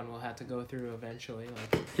everyone will have to go through eventually.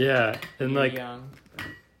 Like, yeah, and like young.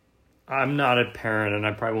 I'm not a parent, and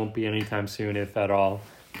I probably won't be anytime soon, if at all.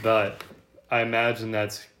 But I imagine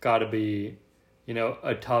that's got to be,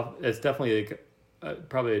 it's definitely like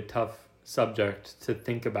probably a tough subject to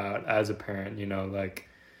think about as a parent. Like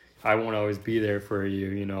I won't always be there for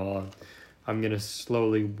you. I'm gonna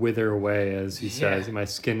slowly wither away, as he says. My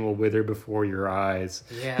skin will wither before your eyes.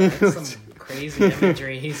 Yeah, that's some crazy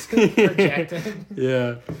imagery he's projecting.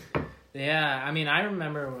 Yeah. Yeah, I mean, I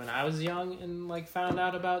remember when I was young and, like, found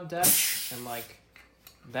out about death, and, like,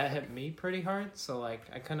 that hit me pretty hard, so, like,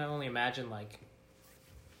 I can only imagine, like,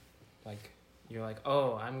 you're like,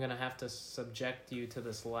 oh, I'm gonna have to subject you to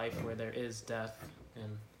this life where there is death,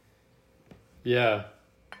 and... Yeah.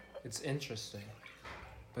 It's interesting.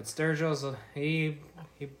 But Sturgill's, he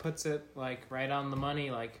puts it, like, right on the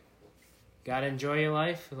money, like, gotta enjoy your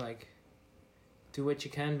life, like, do what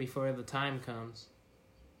you can before the time comes.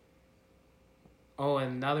 Oh,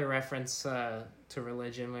 another reference to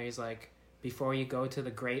religion where he's like, before you go to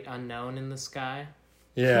the great unknown in the sky.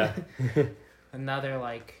 Yeah. Another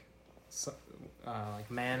like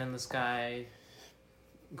man in the sky,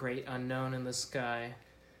 great unknown in the sky.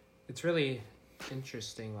 It's really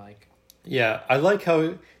interesting. Like. Yeah, I like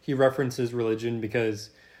how he references religion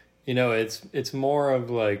because, it's more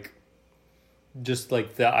of like, just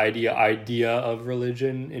like the idea of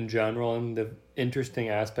religion in general and the interesting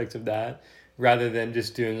aspects of that, rather than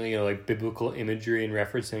just doing, like biblical imagery and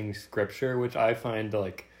referencing scripture, which I find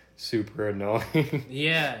like super annoying.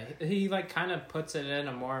 Yeah, he like kind of puts it in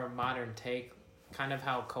a more modern take, kind of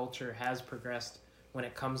how culture has progressed when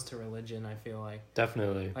it comes to religion, I feel like.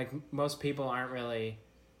 Definitely. Like most people aren't really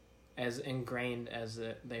as ingrained as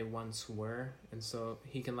they once were, and so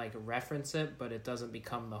he can like reference it, but it doesn't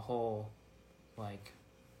become the whole like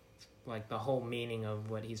the whole meaning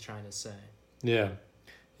of what he's trying to say. Yeah.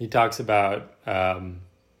 He talks about, like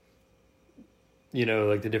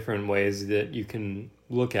the different ways that you can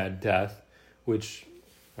look at death, which,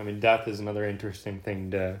 I mean, death is another interesting thing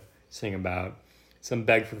to sing about. Some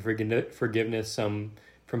beg for forgiveness, some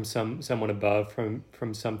from someone above,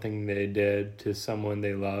 from something they did to someone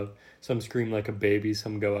they love. Some scream like a baby,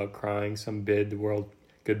 some go out crying, some bid the world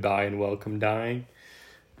goodbye and welcome dying.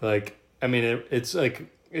 Like, I mean, it's like,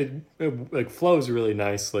 it like flows really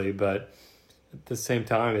nicely, but at the same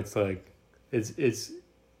time, it's like, it's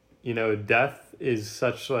death is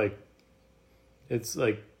such like, it's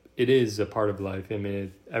like, it is a part of life. I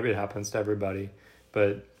mean, it happens to everybody,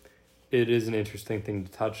 but it is an interesting thing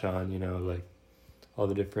to touch on, like all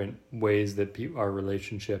the different ways that our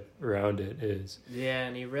relationship around it is. Yeah,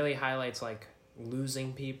 and he really highlights like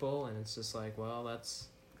losing people, and it's just like, well, that's.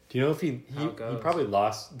 Do you know if he probably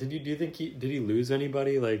lost? Do you think did he lose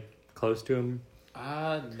anybody like close to him?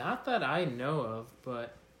 Not that I know of,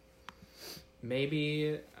 but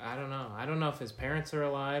maybe I don't know. I don't know if his parents are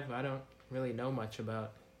alive. really know much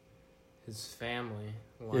about his family.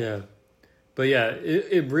 Yeah. But yeah,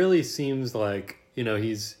 it really seems like,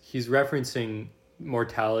 he's referencing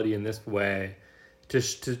mortality in this way to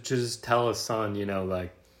just tell his son,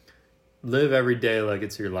 like, live every day like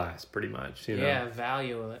it's your last, pretty much, Yeah,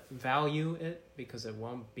 value it because it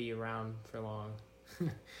won't be around for long.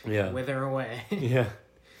 Yeah. Wither away. Yeah.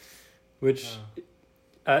 Which,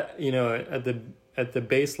 at the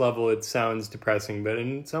base level, it sounds depressing, but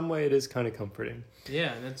in some way it is kind of comforting.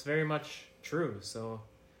 Yeah, and it's very much true. So,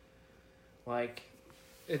 like,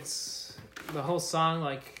 it's the whole song,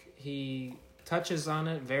 like, he touches on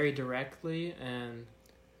it very directly, and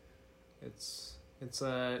it's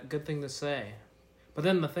a good thing to say. But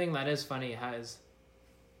then the thing that is funny is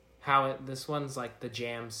how this one's like the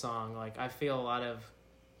jam song. Like, I feel a lot of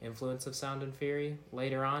influence of Sound and Fury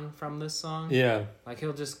later on from this song. Yeah. Like, he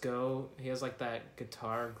has like that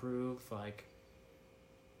guitar groove, like,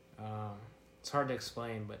 it's hard to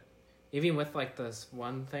explain, but even with like this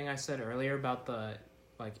one thing I said earlier about the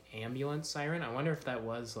like ambulance siren, I wonder if that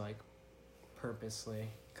was like purposely,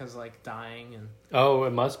 because like dying and... Oh,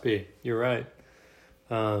 it must be. You're right.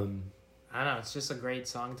 I don't know, it's just a great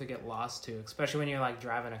song to get lost to, especially when you're like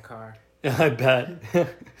driving a car. I bet.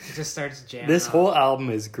 It just starts jamming. This whole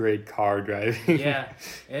album is great car driving. Yeah.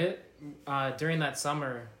 During that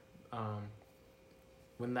summer,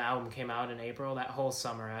 when the album came out in April, that whole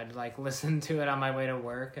summer, I'd like listen to it on my way to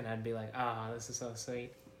work, and I'd be like, this is so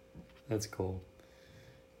sweet. That's cool.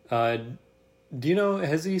 Do you know,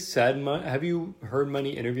 has he said, have you heard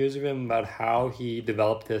many interviews of him about how he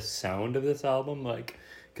developed this sound of this album? Like,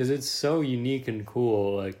 because it's so unique and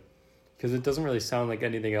cool, like, because it doesn't really sound like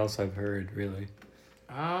anything else I've heard, really.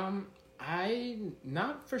 I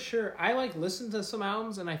not for sure. I like listened to some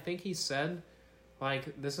albums, and I think he said,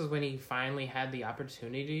 like, this is when he finally had the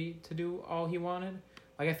opportunity to do all he wanted.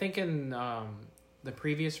 Like, I think in the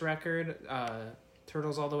previous record,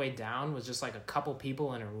 Turtles All the Way Down was just like a couple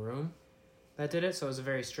people in a room that did it, so it was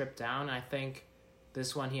very stripped down. I think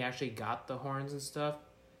this one he actually got the horns and stuff,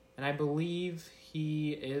 and I believe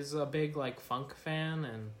he is a big like funk fan,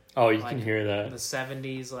 and you like, can hear that, the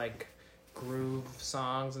 70s like groove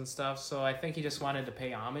songs and stuff, so I think he just wanted to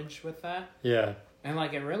pay homage with that. Yeah. And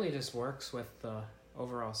like it really just works with the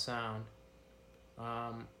overall sound.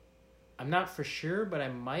 I'm not for sure, but I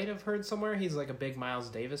might have heard somewhere he's like a big Miles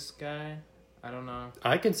Davis guy. I don't know.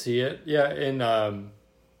 I can see it. Yeah, and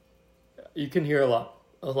you can hear a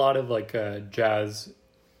lot of like jazz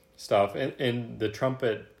stuff, and the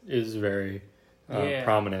trumpet is very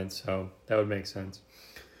prominent, so that would make sense.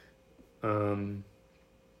 I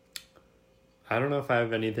don't know if I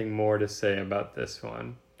have anything more to say about this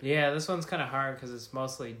one. Yeah, this one's kind of hard because it's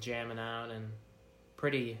mostly jamming out and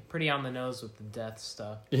pretty on the nose with the death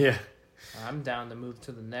stuff. Yeah. I'm down to move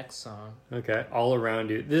to the next song. Okay, All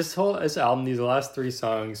Around You. This album, these last three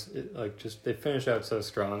songs, they finish out so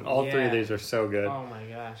strong. All three of these are so good. Oh my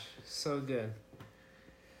gosh, so good.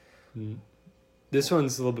 This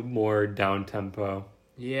one's a little bit more down tempo.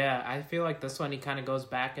 Yeah, I feel like this one he kind of goes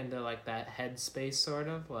back into like that headspace sort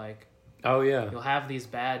of like. Oh yeah. You'll have these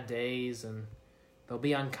bad days and they'll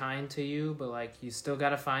be unkind to you, but like you still got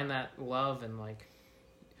to find that love, and like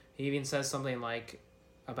he even says something like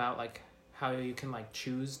about like how you can like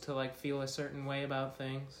choose to like feel a certain way about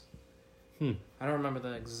things. I don't remember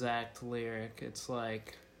the exact lyric. It's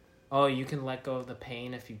like, oh, you can let go of the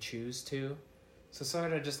pain if you choose to. So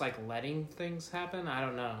sort of just like letting things happen. I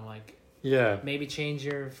don't know, like maybe change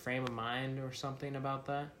your frame of mind or something about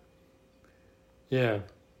that. Yeah,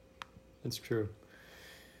 that's true.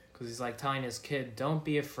 Because he's like telling his kid, don't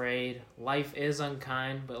be afraid. Life is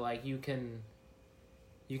unkind, but like you can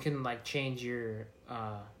like change your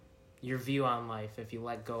view on life if you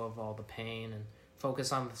let go of all the pain and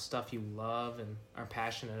focus on the stuff you love and are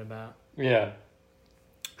passionate about. Yeah.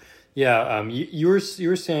 Yeah, you were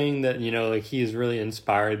saying that, like he's really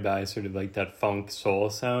inspired by sort of like that funk soul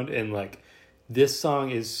sound, and like this song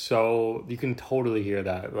is so, you can totally hear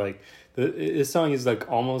that. Like this song is like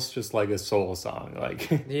almost just like a soul song, like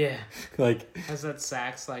like has that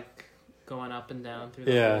sax like going up and down through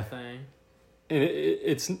the whole thing. And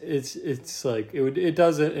it's like it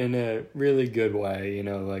does it in a really good way,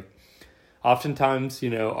 like oftentimes,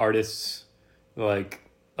 artists like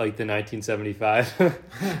the 1975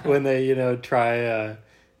 when they, try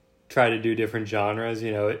to do different genres,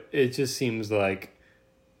 it just seems like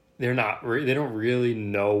they don't really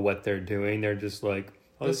know what they're doing. They're just like,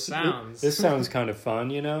 oh, this sounds kind of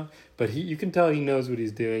fun, but you can tell he knows what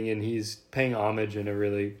he's doing, and he's paying homage in a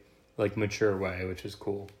really like mature way, which is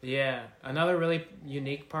cool. Yeah. Another really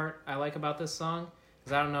unique part I like about this song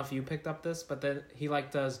is, I don't know if you picked up this, but that he like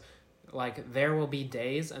does like there will be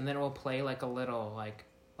days, and then it will play like a little like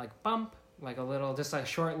bump, like a little, just a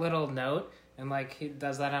short little note, and like he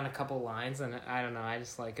does that on a couple lines, and I don't know, I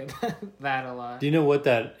just like it that a lot. Do you know what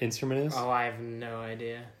that instrument is? Oh, I have no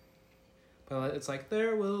idea. But it's like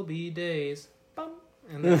there will be days, bump,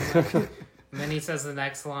 and then like, and then he says the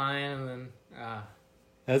next line, and then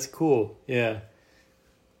That's cool. Yeah.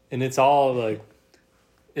 And it's all like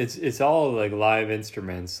it's all like live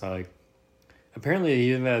instruments. Like apparently he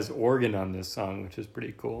even has organ on this song, which is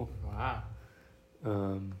pretty cool. wow.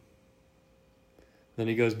 Then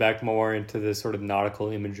he goes back more into this sort of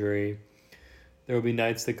nautical imagery. There will be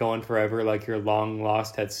nights that go on forever, like you're long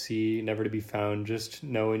lost at sea, never to be found. Just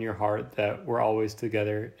know in your heart that we're always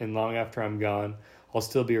together, and long after I'm gone, I'll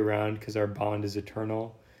still be around because our bond is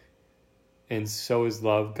eternal. And so is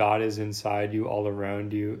love. God is inside you, all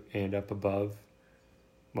around you, and up above.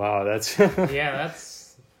 Wow, that's... Yeah,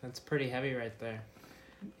 that's pretty heavy right there.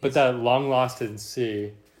 But that long lost at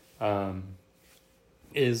sea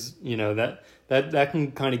is, you know, that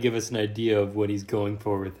can kind of give us an idea of what he's going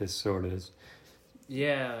for with this sort of...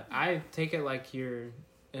 Yeah, I take it like you're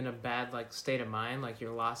in a bad like state of mind, like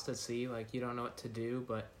you're lost at sea, like you don't know what to do,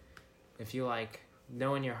 but if you like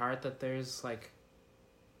know in your heart that there's like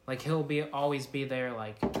he'll always be there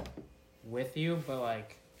like with you, but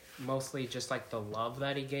like mostly just like the love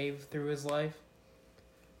that he gave through his life.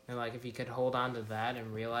 And like if you could hold on to that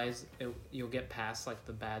and realize you'll get past like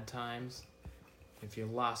the bad times if you're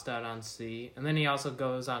lost out on sea. And then he also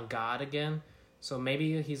goes on God again. So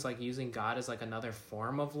maybe he's like using God as like another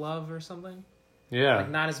form of love or something. Yeah. Like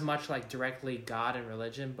not as much like directly God and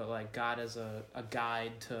religion, but like God as a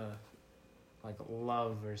guide to like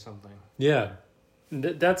love or something. Yeah.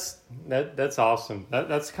 That's awesome.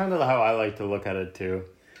 That's kind of how I like to look at it too.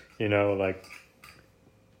 You know, like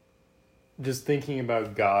just thinking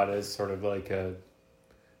about God as sort of like a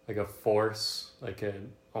force, like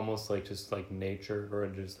almost like just like nature, or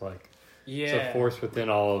just like it's a force within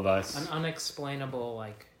all of us. An unexplainable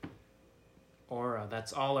like aura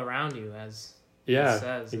that's all around you, as it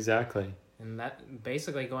says. Exactly. And that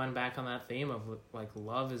basically going back on that theme of like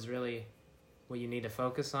love is really what you need to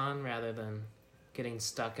focus on rather than getting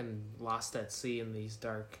stuck and lost at sea in these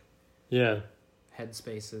dark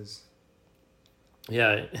headspaces.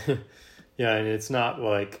 Yeah. Yeah, and it's not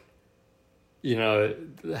like, you know,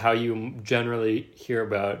 how you generally hear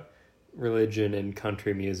about religion and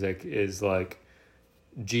country music is like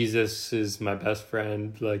Jesus is my best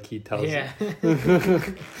friend, like he tells yeah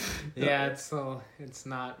it's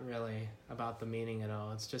not really about the meaning at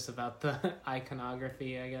all. It's just about the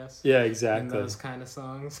iconography, I guess. Yeah, exactly. In those kind of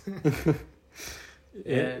songs. But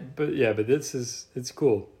it's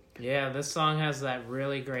cool. Yeah, this song has that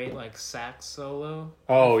really great like sax solo.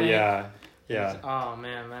 Oh yeah Oh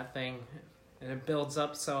man, that thing, and it builds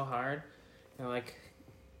up so hard, and like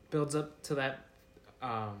builds up to that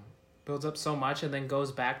builds up so much, and then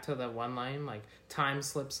goes back to the one line like time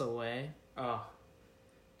slips away. Oh,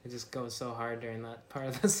 it just goes so hard during that part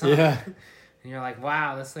of the song. Yeah. And you're like,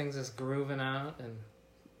 wow, this thing's just grooving out, and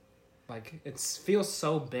like it feels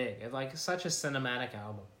so big. It's like such a cinematic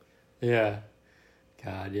album. Yeah.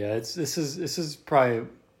 God, yeah. This is probably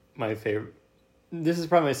my favorite. This is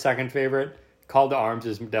probably my second favorite. Call to Arms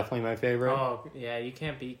is definitely my favorite. Oh yeah, you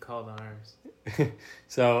can't beat Call to Arms.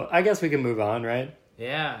 So I guess we can move on, right?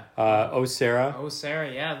 Yeah. Oh Sarah. Oh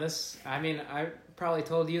Sarah, yeah. This, I mean, I probably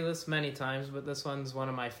told you this many times, but this one's one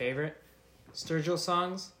of my favorite Sturgill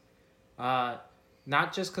songs.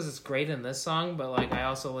 Not just because it's great in this song, but like I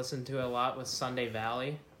also listened to it a lot with Sunday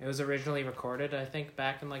Valley. It was originally recorded, I think,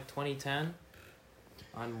 back in like 2010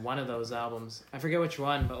 on one of those albums. I forget which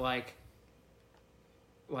one, but like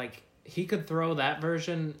he could throw that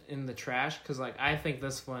version in the trash because like I think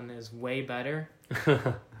this one is way better.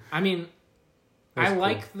 I mean, I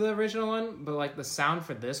like the original one, but like the sound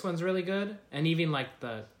for this one's really good, and even like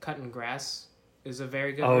the Cutting Grass is a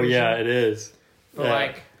very good version. Yeah, it is. But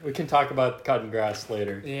like we can talk about Cutting Grass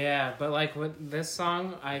later. Yeah, but like with this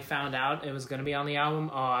song, I found out it was going to be on the album.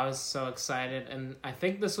 Oh, I was so excited, and I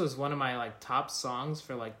think this was one of my like top songs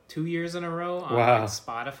for like 2 years in a row on like,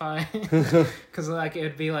 Spotify, because like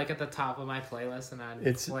it'd be like at the top of my playlist, and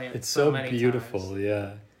I'd play it so many beautiful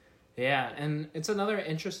times. Yeah, and it's another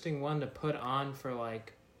interesting one to put on for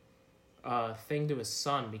like a thing to his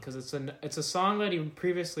son, because it's a song that he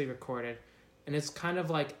previously recorded. And it's kind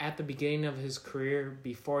of like at the beginning of his career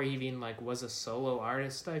before he even like was a solo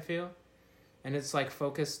artist, I feel. And it's like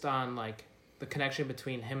focused on like the connection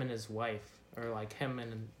between him and his wife, or like him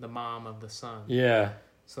and the mom of the son. Yeah.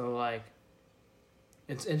 So like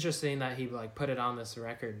it's interesting that he like put it on this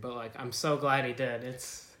record, but like I'm so glad he did.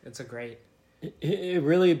 It's a great it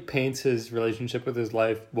really paints his relationship with his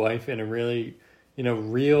wife in a really,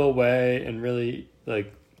 real way, and really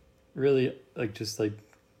like just like,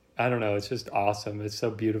 I don't know, it's just awesome. It's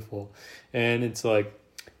so beautiful. And it's like,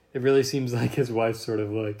 it really seems like his wife's sort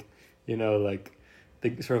of like, like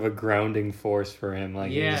the sort of a grounding force for him.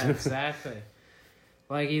 Like, yeah, exactly.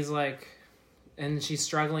 Like he's like, and she's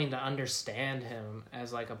struggling to understand him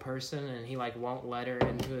as like a person, and he like won't let her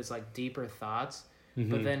into his like deeper thoughts.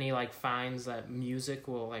 But then he like finds that music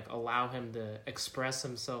will like allow him to express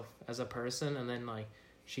himself as a person, and then like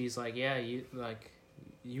she's like, yeah,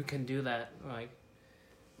 you can do that, like,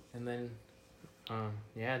 and then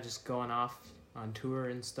just going off on tour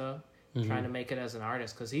and stuff, trying to make it as an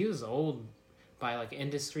artist, because he was old by like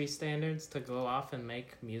industry standards to go off and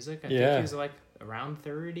make music. I think he was like around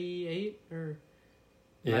 38 or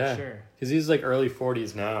not sure, because he's like early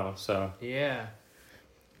 40s now, so yeah.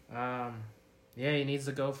 He needs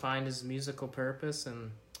to go find his musical purpose,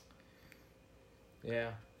 and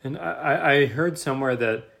And I heard somewhere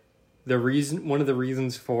that one of the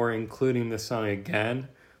reasons for including the song again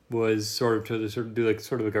was sort of to do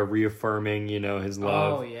like a reaffirming, his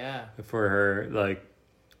love for her, like,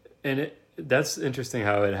 and that's interesting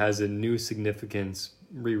how it has a new significance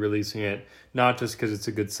re-releasing it, not just because it's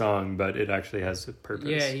a good song, but it actually has a purpose.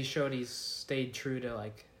 Yeah, he showed he's stayed true to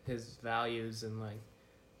like his values, and like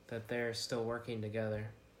that they're still working together.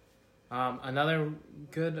 Another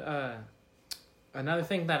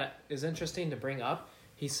thing that is interesting to bring up,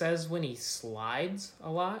 he says when he slides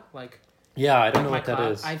a lot, like, yeah, I don't know what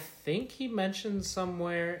that is. I think he mentioned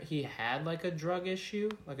somewhere he had like a drug issue,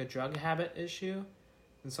 like a drug habit issue,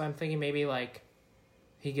 and so I'm thinking maybe like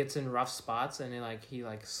he gets in rough spots and he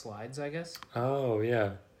slides, I guess. Oh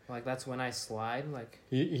yeah. Like that's when I slide. Like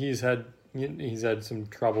he's had some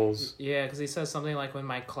troubles. Yeah, because he says something like when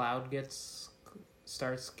my cloud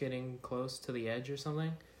starts getting close to the edge or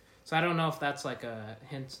something. So I don't know if that's like a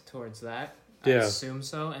hint towards that. I assume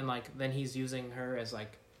so. And like then he's using her as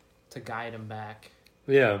like to guide him back.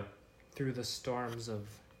 Yeah. Through the storms of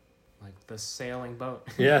like the sailing boat.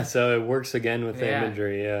 Yeah, so it works again with the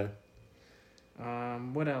imagery, yeah.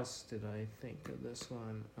 What else did I think of this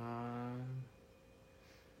one?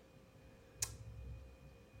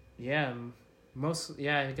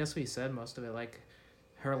 I guess we said most of it. Like,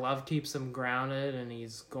 her love keeps him grounded, and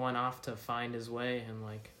he's going off to find his way and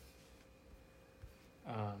like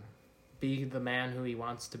be the man who he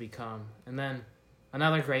wants to become. And then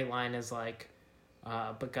another great line is like,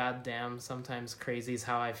 but goddamn, sometimes crazy's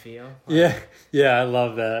how I feel. Like, yeah, I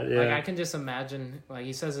love that. Yeah, like I can just imagine, like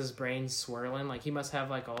he says his brain's swirling, like he must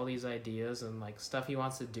have like all these ideas and like stuff he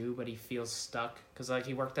wants to do, but he feels stuck because like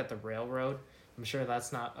he worked at the railroad. I'm sure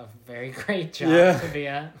that's not a very great job to be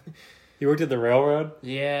at. He worked at the railroad?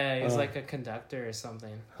 Yeah, he's like a conductor or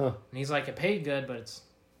something. Huh. And he's like, it paid good, but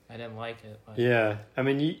I didn't like it. Like, yeah, I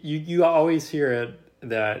mean, you always hear it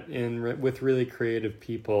that with really creative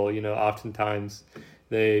people, oftentimes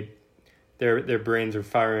their brains are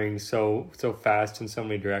firing so fast in so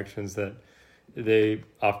many directions that they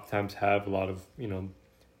oftentimes have a lot of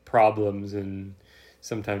problems, and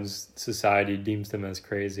sometimes society deems them as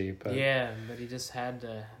crazy. But but he just had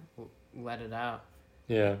to let it out.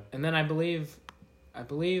 Yeah. And then I believe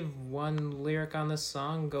one lyric on this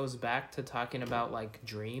song goes back to talking about like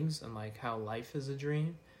dreams and like how life is a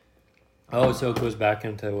dream. Oh, so it goes back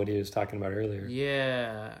into what he was talking about earlier.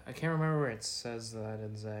 Yeah, I can't remember where it says that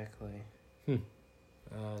exactly. We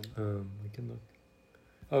can look.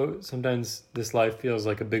 Oh, sometimes this life feels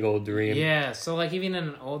like a big old dream. Yeah, so like even in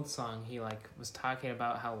an old song, he like was talking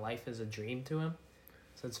about how life is a dream to him.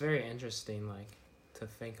 So it's very interesting, like, to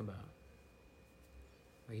think about.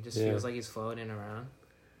 Like, he just feels like he's floating around.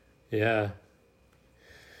 Yeah.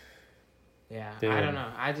 Yeah, damn. I don't know.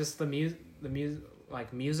 I just the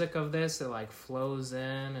music of this, it like flows in,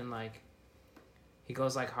 and like he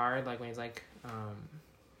goes like hard, like when he's like,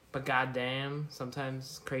 but goddamn,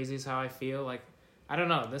 sometimes crazy is how I feel. Like, I don't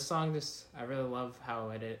know. This song I really love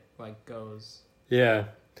how it like goes. Yeah,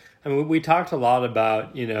 I mean, we talked a lot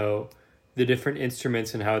about the different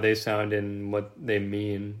instruments and how they sound and what they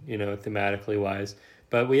mean, thematically wise.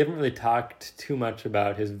 But we haven't really talked too much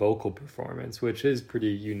about his vocal performance, which is pretty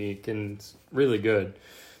unique and really good.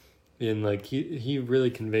 And like he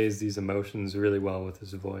really conveys these emotions really well with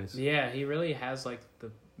his voice. Yeah, he really has like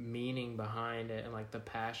the meaning behind it and like the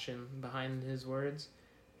passion behind his words.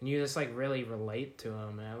 And you just like really relate to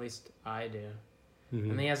him, at least I do.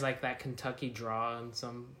 Mm-hmm. And he has like that Kentucky draw in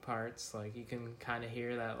some parts. Like you can kind of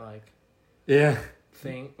hear that like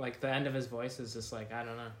thing. Like the end of his voice is just like, I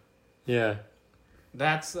don't know. Yeah.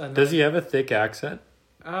 Does he have a thick accent?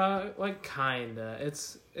 Like kinda.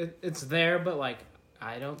 It's there, but like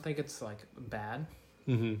I don't think it's like bad.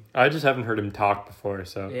 Mm-hmm. I just haven't heard him talk before,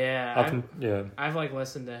 so Yeah, yeah. I've like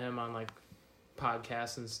listened to him on like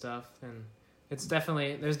podcasts and stuff, and there's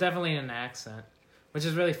definitely an accent, which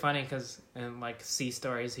is really funny because in like Sea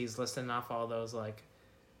Stories he's listing off all those like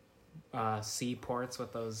seaports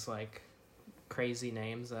with those like crazy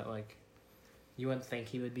names that like you wouldn't think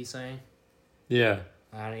he would be saying. Yeah.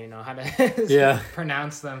 I don't even know how to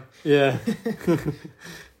pronounce them. Yeah.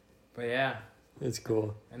 But yeah. It's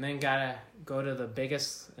cool. And then gotta go to the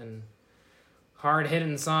biggest and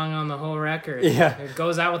hard-hitting song on the whole record. Yeah. It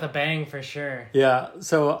goes out with a bang for sure. Yeah.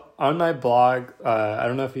 So on my blog, I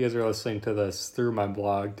don't know if you guys are listening to this through my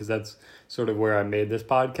blog, because that's sort of where I made this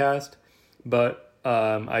podcast. But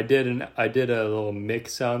I did a little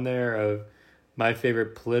mix on there of my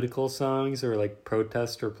favorite political songs, or like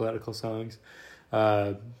protest or political songs.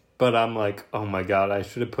 But I'm like, oh my God, I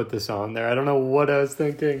should have put this on there. I don't know what I was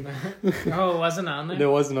thinking. Oh, it wasn't on there? It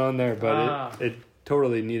wasn't on there, but it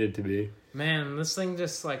totally needed to be. Man, this thing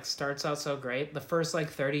just like starts out so great. The first like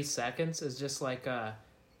 30 seconds is just like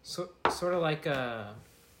sort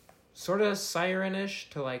of siren-ish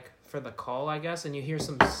to like for the call, I guess. And you hear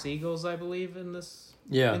some seagulls, I believe, in this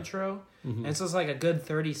intro. Mm-hmm. And it's just like a good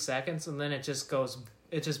 30 seconds, and then it just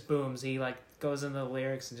booms. He like goes into the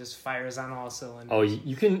lyrics and just fires on all cylinders. Oh,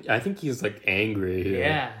 I think he's like angry here.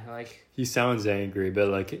 Yeah, like he sounds angry, but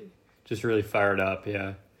like just really fired up.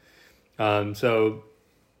 Yeah. So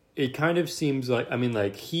it kind of seems like, I mean,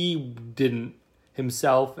 like he didn't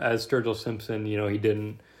himself as Sturgill Simpson, he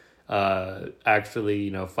didn't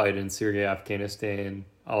actually, fight in Syria, Afghanistan,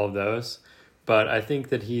 all of those. But I think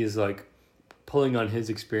that he's like pulling on his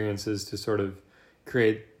experiences to sort of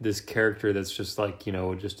create this character that's just like,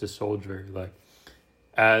 just a soldier. Like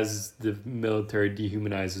as the military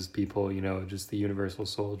dehumanizes people, just the universal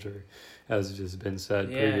soldier, as has been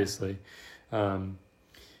said previously.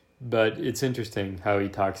 But it's interesting how he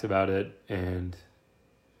talks about it, and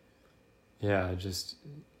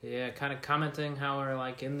kind of commenting how we're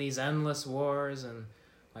like in these endless wars, and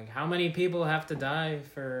like how many people have to die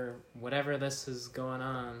for whatever this is going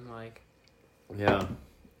on. Like, yeah,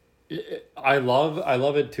 I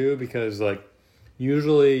love it too, because like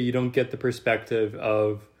usually you don't get the perspective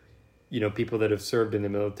of people that have served in the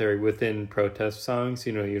military within protest songs.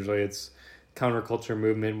 Usually it's counterculture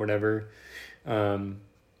movement, whatever.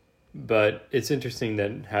 But it's interesting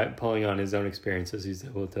that pulling on his own experiences, he's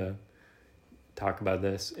able to talk about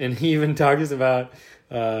this. And he even talks about,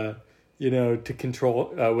 to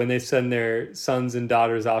control, when they send their sons and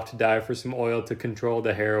daughters off to die for some oil to control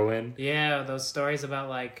the heroin. Yeah, those stories about,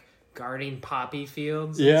 like, guarding poppy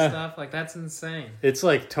fields and stuff. Like, that's insane. It's,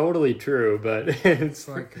 like, totally true, but it's...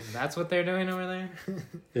 like, that's what they're doing over there?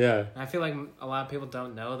 Yeah. I feel like a lot of people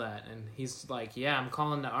don't know that. And he's like, yeah, I'm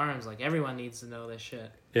calling to arms. Like, everyone needs to know this shit.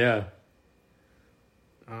 Yeah.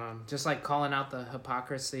 Just, like, calling out the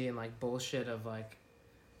hypocrisy and, like, bullshit of, like,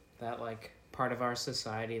 that, like, part of our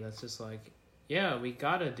society that's just like, yeah, we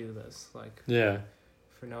gotta do this. Like, yeah.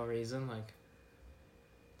 For no reason. Like,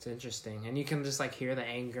 it's interesting. And you can just, like, hear the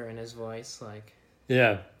anger in his voice. Like,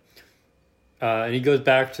 yeah. And he goes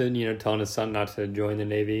back to, telling his son not to join the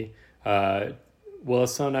Navy. Well,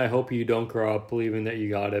 son, I hope you don't grow up believing that you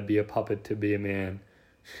gotta be a puppet to be a man.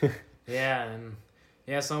 Yeah, and...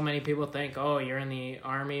 yeah, so many people think, oh, you're in the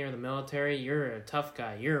army or the military, you're a tough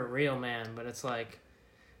guy, you're a real man. But it's like,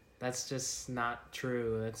 that's just not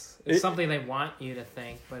true. It's something they want you to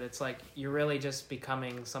think, but it's like, you're really just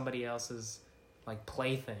becoming somebody else's, like,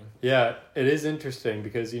 plaything. Yeah, it is interesting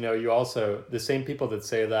because, you also, the same people that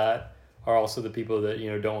say that are also the people that,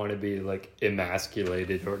 don't want to be, like,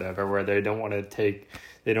 emasculated or whatever, where they don't want to take,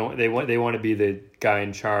 they want to be the guy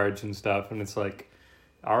in charge and stuff, and it's like,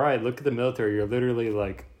 all right, look at the military. You're literally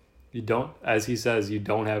like, you don't, as he says, you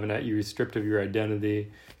don't have you're stripped of your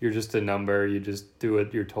identity. You're just a number. You just do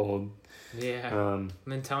what you're told. Yeah. And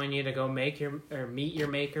then telling you to go meet your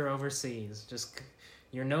maker overseas. Just,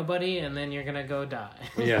 you're nobody, and then you're gonna go die.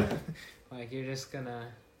 Yeah. Like, you're just gonna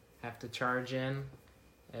have to charge in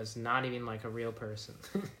as not even like a real person.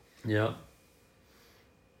 Yeah.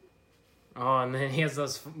 Oh, and then he has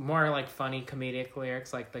those more like funny comedic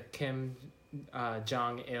lyrics, like the Kim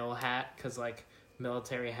Jong-il hat, because like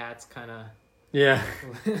military hats kind of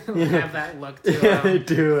have that look to them. Yeah, they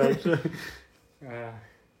do actually.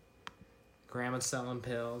 Grandma's selling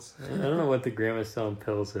pills. I don't know what the grandma's selling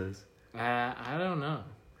pills is. I don't know.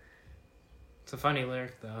 It's a funny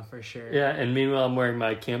lyric though, for sure. Yeah, and meanwhile I'm wearing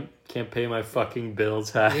my can't pay my fucking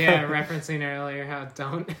bills hat. Yeah, referencing earlier how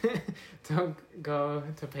don't go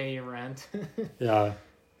to pay your rent. Yeah.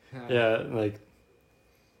 Yeah, like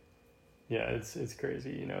Yeah, it's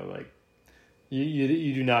crazy, like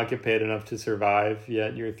you do not get paid enough to survive,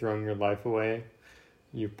 yet you're throwing your life away.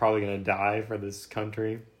 You're probably going to die for this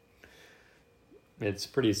country. It's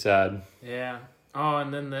pretty sad. Yeah. Oh,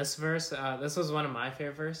 and then this verse, this was one of my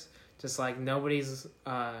favorite verses. Just like nobody's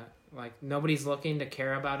nobody's looking to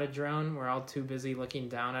care about a drone. We're all too busy looking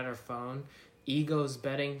down at our phone. Egos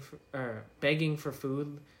begging for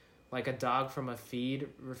food, like a dog from a feed,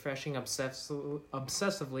 refreshing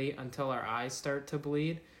obsessively until our eyes start to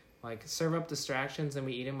bleed. Like, serve up distractions and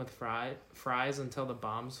we eat them with fries until the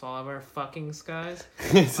bombs fall out of our fucking skies.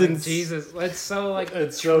 Jesus, it's so,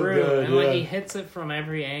 it's true. So good, and, he hits it from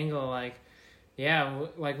every angle. Like, yeah,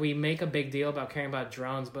 we make a big deal about caring about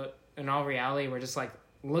drones, but in all reality, we're just,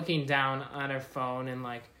 looking down on our phone and,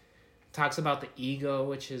 talks about the ego,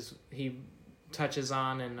 which is, he touches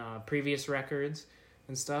on in previous records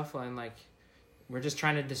and stuff. And, we're just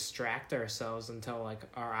trying to distract ourselves until,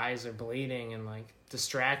 our eyes are bleeding and,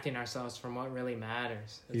 distracting ourselves from what really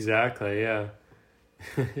matters. Exactly, yeah.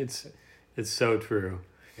 It's so true.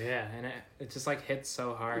 Yeah, and it just hits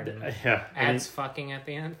so hard. And yeah. Adds fucking at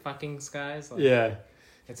the end, fucking skies. Yeah.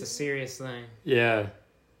 It's a serious thing. Yeah.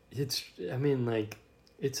 It's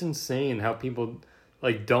insane how people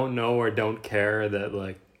don't know or don't care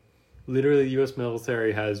that literally the US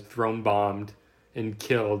military has drone bombed and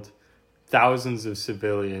killed thousands of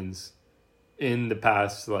civilians in the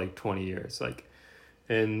past 20 years.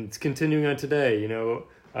 And it's continuing on today,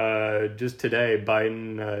 just today,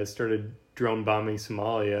 Biden started drone bombing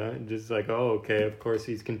Somalia. Just okay, of course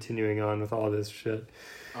he's continuing on with all this shit.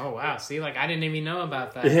 Oh, wow. See, I didn't even know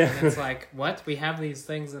about that. Yeah. And it's what? We have these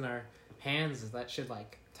things in our hands that should,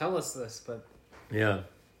 tell us this, but... Yeah.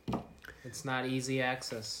 It's not easy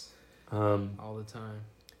access all the time.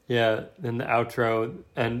 Yeah, then the outro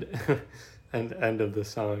and end of the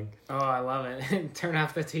song. Oh, I love it. Turn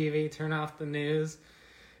off the TV, turn off the news.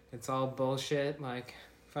 It's all bullshit,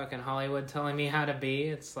 fucking Hollywood telling me how to be.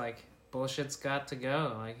 It's bullshit's got to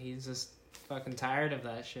go. He's just fucking tired of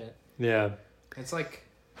that shit. Yeah. It's I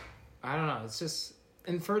don't know, it's just,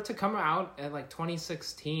 and for it to come out at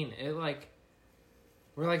 2016, it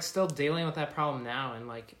we're still dealing with that problem now,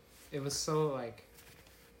 and it was so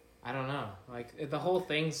I don't know, the whole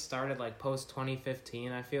thing started post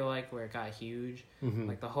 2015, I feel where it got huge.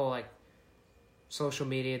 Mm-hmm. The whole social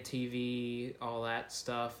media, TV, all that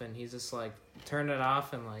stuff, and he's just turn it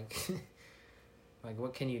off and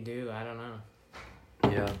what can you do? I don't know.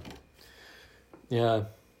 Yeah. Yeah.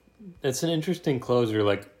 It's an interesting closer.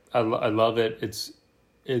 I love it.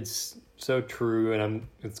 It's so true, and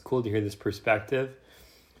it's cool to hear this perspective,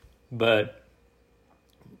 but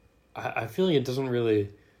I feel it doesn't really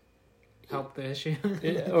help the issue.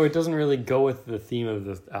 It doesn't really go with the theme of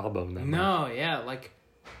the album that much. Yeah,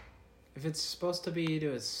 if it's supposed to be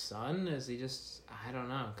to his son, is he just... I don't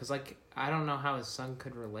know. Because, I don't know how his son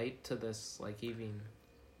could relate to this, even...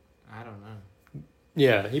 I don't know.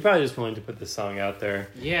 Yeah, he probably just wanted to put the song out there.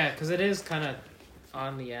 Yeah, because it is kind of...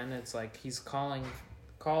 On the end, it's he's call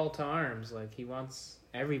to arms. He wants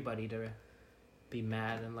everybody to be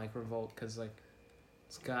mad and, revolt, because,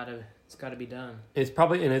 it's gotta be done. It's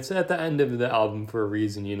probably... And it's at the end of the album for a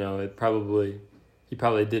reason, It probably... He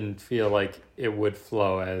probably didn't feel it would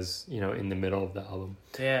flow as, in the middle of the album.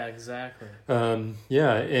 Yeah, exactly.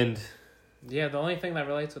 Yeah, and... Yeah, the only thing that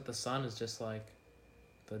relates with the son is just, the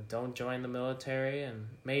don't join the military, and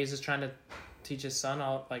maybe he's just trying to teach his son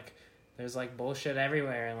all, there's, bullshit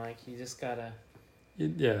everywhere, and, you just gotta...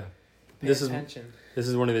 Yeah. Pay attention. This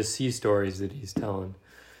is one of his sea stories that he's telling,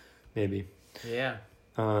 maybe. Yeah.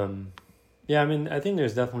 Yeah, I think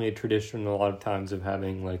there's definitely a tradition a lot of times of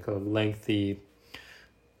having, a lengthy...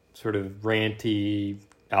 sort of ranty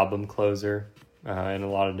album closer and a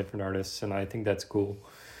lot of different artists, and I think that's cool.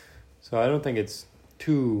 So I don't think it's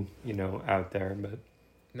too, out there, but...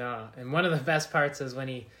 No, and one of the best parts is when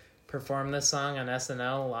he performed this song on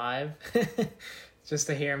SNL live, just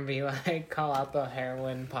to hear him be call out the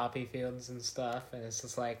heroin poppy fields and stuff, and it's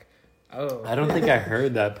just oh. I don't think I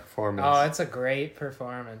heard that performance. Oh, it's a great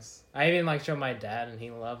performance. I even showed my dad, and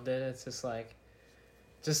he loved it. It's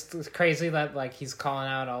just crazy that he's calling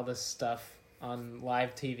out all this stuff on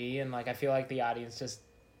live TV, and I feel the audience just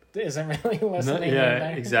isn't really listening. Yeah,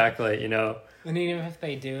 exactly. And even if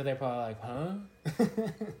they do, they're probably huh?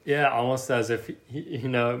 Yeah, almost as if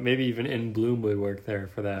maybe even In Bloom would work there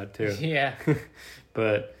for that too. Yeah.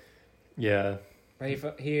 But yeah.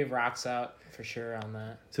 But he rocks out for sure on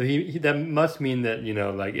that. So he that must mean that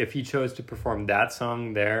if he chose to perform that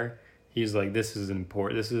song there. He's this is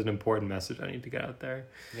important. This is an important message I need to get out there.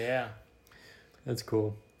 Yeah. That's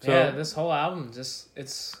cool. So, yeah, this whole album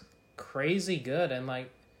it's crazy good, and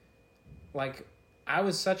like, I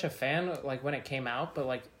was such a fan, like, when it came out, but,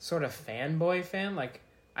 like, sort of fanboy fan. Like,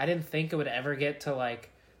 I didn't think it would ever get to,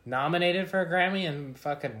 like, nominated for a Grammy and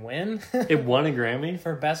fucking win. It won a Grammy?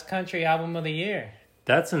 For Best Country Album of the Year.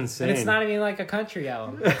 That's insane. And it's not even, like, a country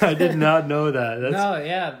album. I did not know that. No,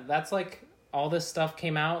 yeah, that's, like, all this stuff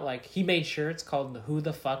came out. Like, he made shirts called Who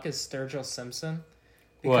the Fuck is Sturgill Simpson?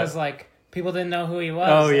 Because, like, people didn't know who he was.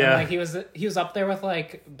 Oh, yeah. And, like, he was up there with,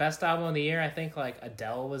 like, Best Album of the Year. I think, like,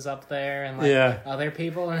 Adele was up there and, like, other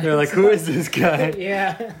people. And they're like, who is this guy?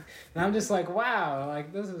 Yeah. And I'm just like, wow,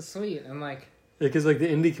 like, this is sweet. And, like... Because, like, the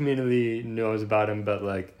indie community knows about him, but,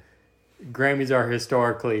 like, Grammys are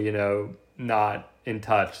historically, you know, not in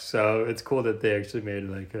touch. So it's cool that they actually made,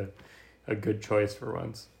 like, a good choice for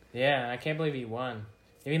once. Yeah, I can't believe he won.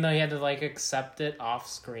 Even though he had to, like, accept it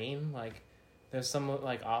off-screen, like... There's some,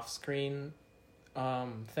 like, off-screen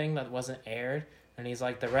thing that wasn't aired. And he's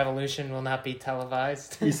like, the revolution will not be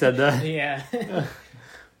televised. He said that? Yeah.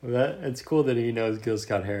 Well, it's cool that he knows Gil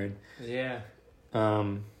Scott-Heron. Yeah.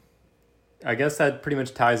 I guess that pretty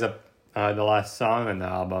much ties up the last song on the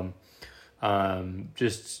album.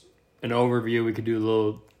 Just an overview. We could do a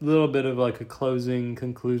little bit of, like, a closing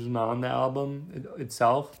conclusion on the album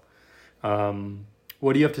itself.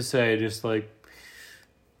 What do you have to say? Just, like,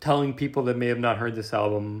 telling people that may have not heard this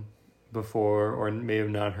album before or may have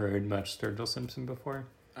not heard much Sturgill Simpson before?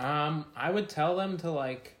 I would tell them to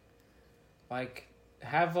like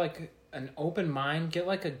have like an open mind, get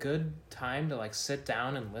like a good time to like sit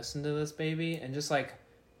down and listen to this baby and just like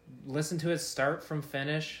listen to it start from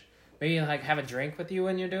finish. Maybe like have a drink with you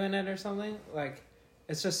when you're doing it or something. Like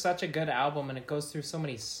it's just such a good album and it goes through so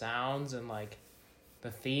many sounds and like the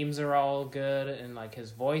themes are all good and like his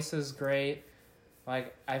voice is great.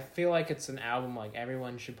 Like, I feel like it's an album, like,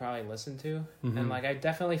 everyone should probably listen to. Mm-hmm. And, like, I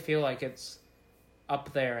definitely feel like it's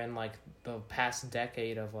up there in, like, the past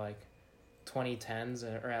decade of, like, 2010s,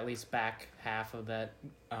 or at least back half of that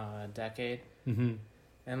decade. Mm-hmm.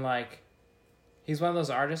 And, like, he's one of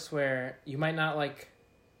those artists where you might not like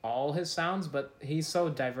all his sounds, but he's so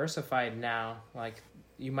diversified now. Like,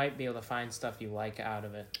 you might be able to find stuff you like out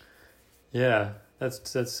of it. Yeah,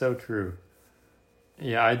 that's so true.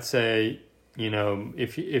 Yeah, I'd say... You know,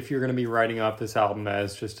 if you're going to be writing off this album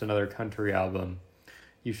as just another country album,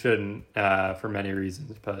 you shouldn't for many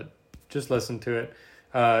reasons. But just listen to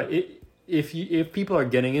it. If people are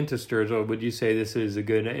getting into Sturgill, would you say this is a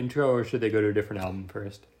good intro, or should they go to a different album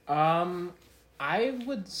first? I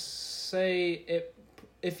would say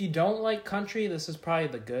if you don't like country, this is probably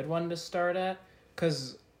the good one to start at.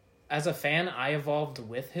 Because as a fan, I evolved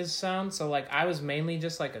with his sound. So like I was mainly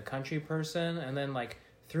just like a country person, and then like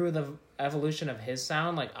through the evolution of his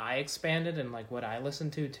sound, like I expanded and like what I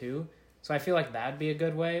listened to too. So I feel like that'd be a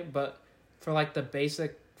good way. But for like the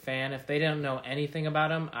basic fan, if they don't know anything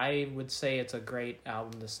about him, I would say it's a great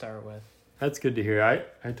album to start with. That's good to hear.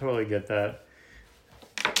 I totally get that.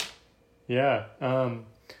 Yeah.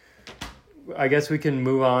 I guess we can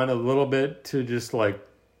move on a little bit to just like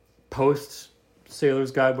post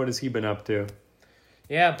Sailor's Guide. What has he been up to?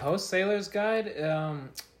 Yeah, post Sailor's Guide.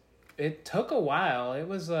 It took a while. It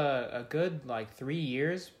was a good, like, 3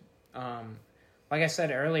 years. Like I said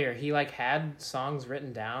earlier, he, like, had songs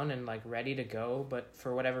written down and, like, ready to go, but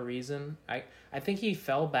for whatever reason, I think he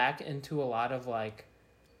fell back into a lot of, like,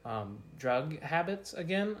 drug habits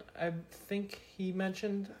again, I think he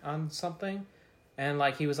mentioned on something. And,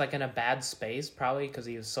 like, he was, like, in a bad space, probably because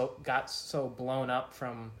he was got so blown up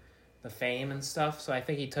from the fame and stuff. So I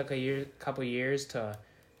think he took couple years to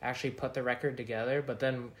actually put the record together, but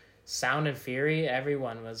then... Sound and Fury,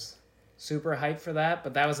 everyone was super hyped for that,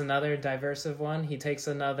 but that was another diversive one. He takes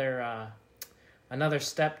another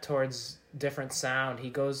step towards different sound.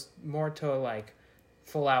 He goes more to like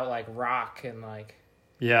full out like rock and like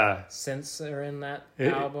synths are in that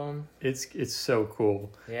album. It's so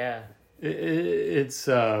cool. Yeah, it's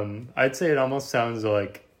I'd say it almost sounds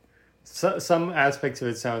like some aspects of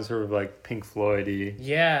it sound sort of like Pink Floyd-y.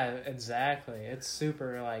 Yeah, exactly. It's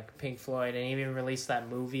super like Pink Floyd, and even released that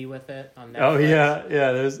movie with it on Netflix. Oh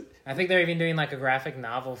yeah. I think they're even doing like a graphic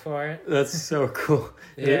novel for it. That's so cool.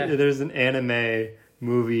 Yeah. There's an anime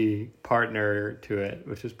movie partner to it,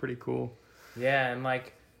 which is pretty cool. Yeah, and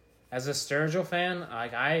like as a Sturgill fan,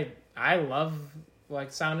 like I love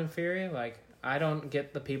like Sound and Fury. Like I don't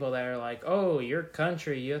get the people that are like, "Oh, you're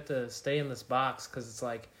country, you have to stay in this box," because it's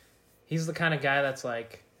like. He's the kind of guy that's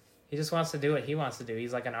like, he just wants to do what he wants to do.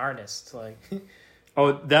 He's like an artist. Like,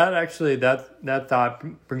 oh, that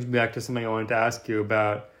thought brings me back to something I wanted to ask you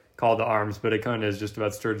about Call to Arms, but it kind of is just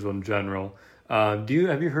about Sturgill in general. Have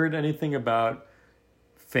you heard anything about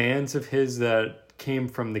fans of his that came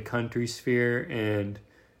from the country sphere and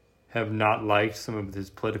have not liked some of his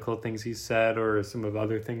political things he's said or some of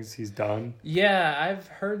other things he's done. Yeah, I've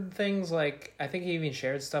heard things like, I think he even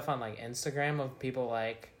shared stuff on like Instagram of people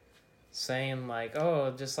like saying like,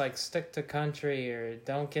 oh, just like stick to country or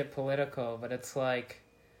don't get political. But it's like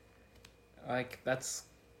that's,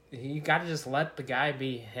 you gotta just let the guy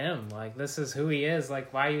be him. Like, this is who he is.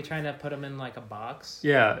 Like, why are you trying to put him in like a box?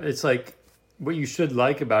 Yeah, it's like, what you should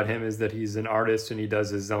like about him is that he's an artist and he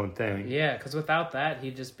does his own thing. Yeah, because without that,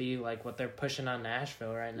 he'd just be like what they're pushing on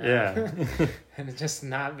Nashville right now. Yeah. And it's just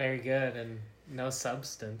not very good and no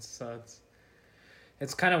substance. So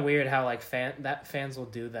it's kind of weird how like fans will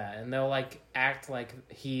do that and they'll like act like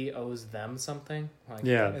he owes them something. Like,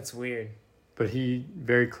 yeah, it's weird. But he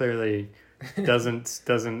very clearly doesn't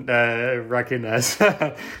recognize.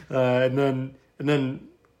 And then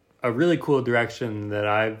a really cool direction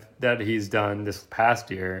that he's done this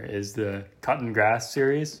past year is the Cutting Grass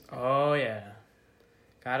series. Oh yeah,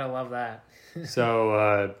 gotta love that.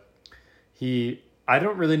 So I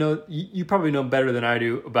don't really know. You probably know better than I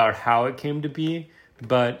do about how it came to be,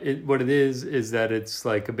 but what it is that it's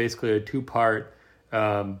like basically a 2-part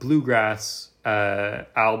bluegrass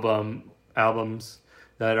albums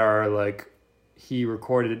that are like he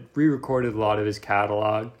re-recorded a lot of his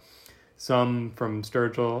catalog. Some from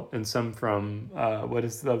Sturgill and some from, what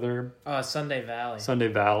is the other? Sunday Valley. Sunday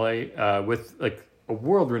Valley, with like a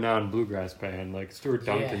world-renowned bluegrass band, like Stuart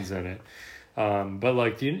Duncan's in it. But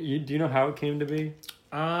like, do you know how it came to be?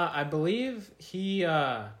 I believe he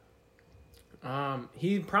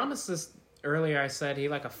promised this earlier. I said he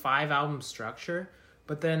like a 5-album structure,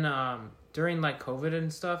 but then during like COVID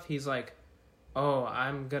and stuff, he's like, oh,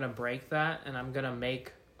 I'm gonna break that and I'm gonna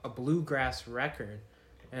make a bluegrass record.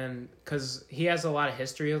 And because he has a lot of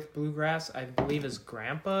history with bluegrass, I believe his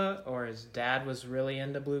grandpa or his dad was really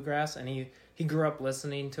into bluegrass, and he grew up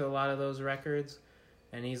listening to a lot of those records.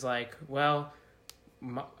 And he's like, well,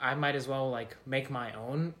 I might as well like make my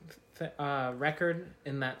own record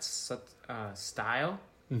in that style.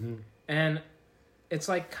 Mm-hmm. And it's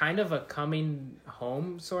like kind of a coming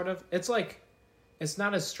home sort of. It's like, it's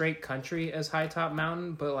not as straight country as High Top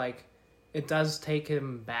Mountain, but like it does take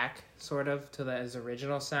him back sort of to his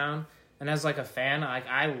original sound. And as like a fan,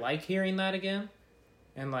 I like hearing that again.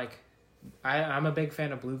 And like I'm a big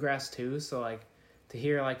fan of bluegrass too, so like to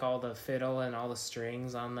hear like all the fiddle and all the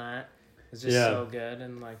strings on that is just so good,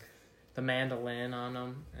 and like the mandolin on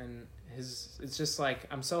them, and it's just like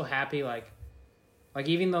I'm so happy like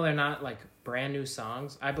even though they're not like brand new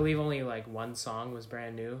songs, I believe only like one song was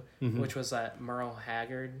brand new, which was that Merle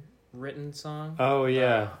Haggard written song. Oh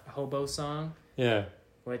yeah, Hobo song. Yeah,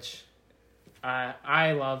 which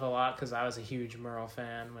I love a lot because I was a huge Merle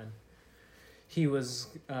fan when he was.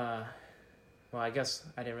 Well, I guess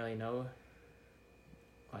I didn't really know.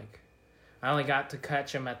 Like, I only got to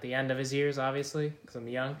catch him at the end of his years, obviously, because I'm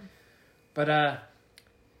young. But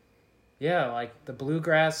yeah, like the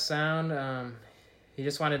bluegrass sound. He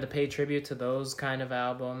just wanted to pay tribute to those kind of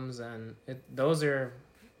albums, and those are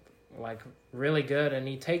like really good. And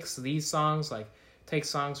he takes these songs, like takes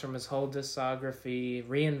songs from his whole discography,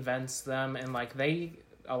 reinvents them, and like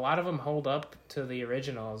a lot of them hold up to the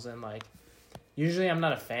originals. And like usually I'm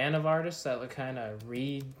not a fan of artists that like kind of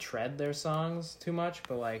retread their songs too much,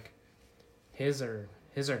 but like his are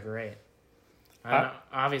great.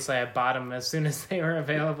 Obviously I bought them as soon as they were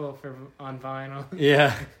available on vinyl.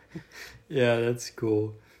 Yeah. Yeah, that's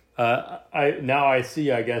cool. I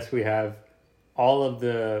see, I guess we have all of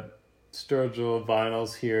the Sturgill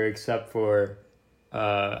vinyls here except for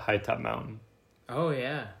High Top Mountain. Oh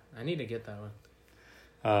yeah, I need to get that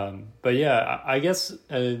one. But yeah, I guess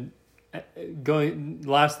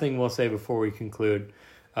last thing we'll say before we conclude,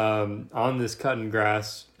 on this Cutting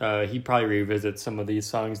Grass, he probably revisits some of these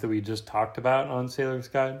songs that we just talked about on Sailor's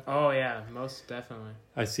Guide. Oh yeah, most definitely.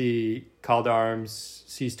 I see Call to Arms,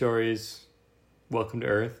 Sea Stories, Welcome to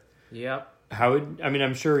Earth. Yep.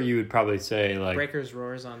 I'm sure you would probably say like Breakers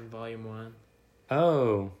Roars on Volume 1.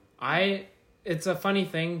 Oh. It's a funny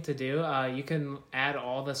thing to do. You can add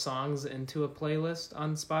all the songs into a playlist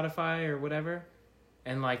on Spotify or whatever,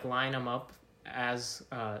 and like line them up as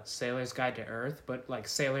Sailor's Guide to Earth, but like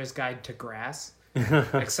Sailor's Guide to Grass,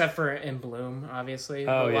 except for In Bloom, obviously.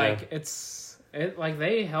 Oh, but, yeah. Like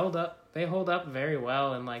they hold up very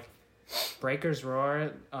well, and like Breakers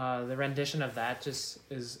Roar, the rendition of that just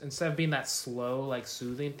is, instead of being that slow like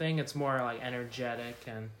soothing thing, it's more like energetic,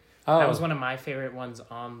 and that was one of my favorite ones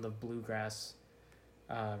on the bluegrass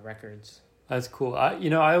records. That's cool. I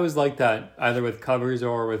always like that, either with covers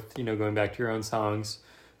or with going back to your own songs.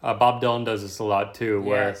 Bob Dylan does this a lot too,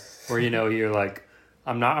 where you're like,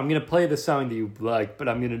 I'm gonna play the song that you like, but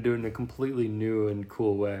I'm gonna do it in a completely new and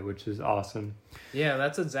cool way, which is awesome. Yeah,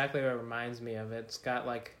 that's exactly what it reminds me of. It's got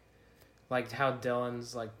like how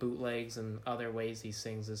Dylan's like bootlegs and other ways he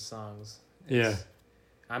sings his songs. Yeah.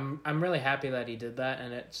 I'm really happy that he did that,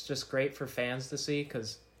 and it's just great for fans to see,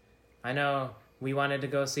 because I know we wanted to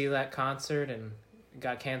go see that concert and it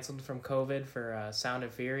got canceled from COVID for Sound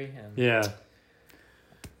and Fury, and Yeah.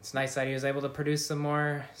 it's nice that he was able to produce some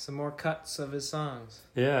more cuts of his songs.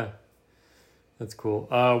 Yeah. That's cool.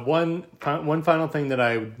 One final thing that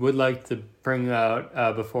I would like to bring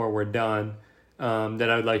out before we're done, that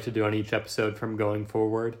I would like to do on each episode from going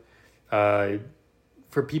forward.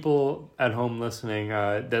 For people at home listening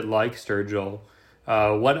that like Sturgill,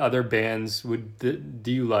 what other bands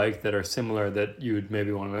do you like that are similar that you would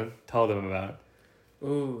maybe want to tell them about?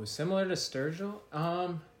 Ooh, similar to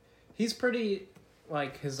Sturgill? He's pretty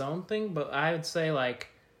like his own thing, but I would say like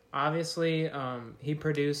obviously he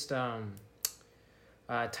produced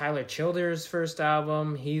Tyler Childers' first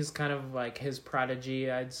album. He's kind of like his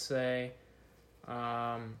prodigy, I'd say.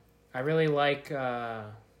 I really like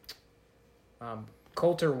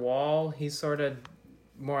Coulter Wall. He's sort of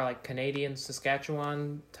more like Canadian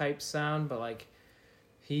Saskatchewan type sound, but like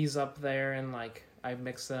he's up there, and like I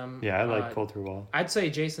mix them. Yeah, I like Coulter Wall. I'd say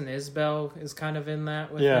Jason Isbell is kind of in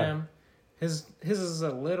that with him. His is a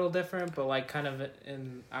little different, but like kind of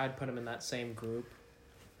I'd put him in that same group.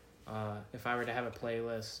 If I were to have a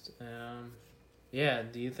playlist. Yeah,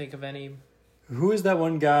 do you think of any? Who is that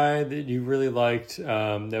one guy that you really liked?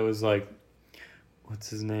 That was like, what's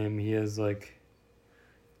his name? He has like,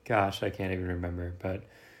 gosh, I can't even remember. But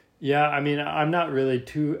yeah, I mean, I'm not really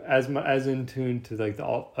too as in tune to like the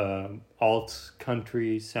alt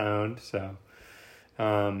country sound. So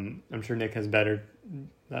I'm sure Nick has better.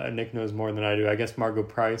 Nick knows more than I do. I guess Margot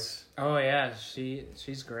Price. Oh yeah,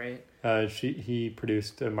 she's great. He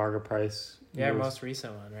produced Margot Price. Yeah, her most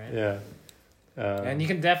recent one, right? Yeah. And you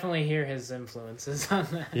can definitely hear his influences on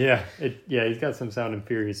that. Yeah, he's got some Sound and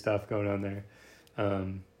Fury stuff going on there.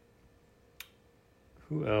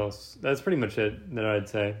 Who else? That's pretty much it that I'd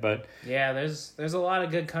say. But yeah, there's a lot of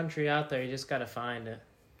good country out there. You just got to find it.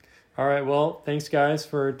 All right, well, thanks guys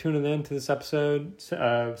for tuning in to this episode.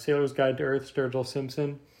 Sailor's Guide to Earth, Sturgill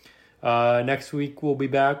Simpson. Next week we'll be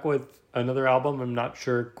back with another album. I'm not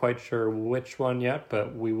quite sure which one yet,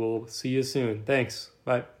 but we will see you soon. Thanks.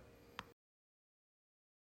 Bye.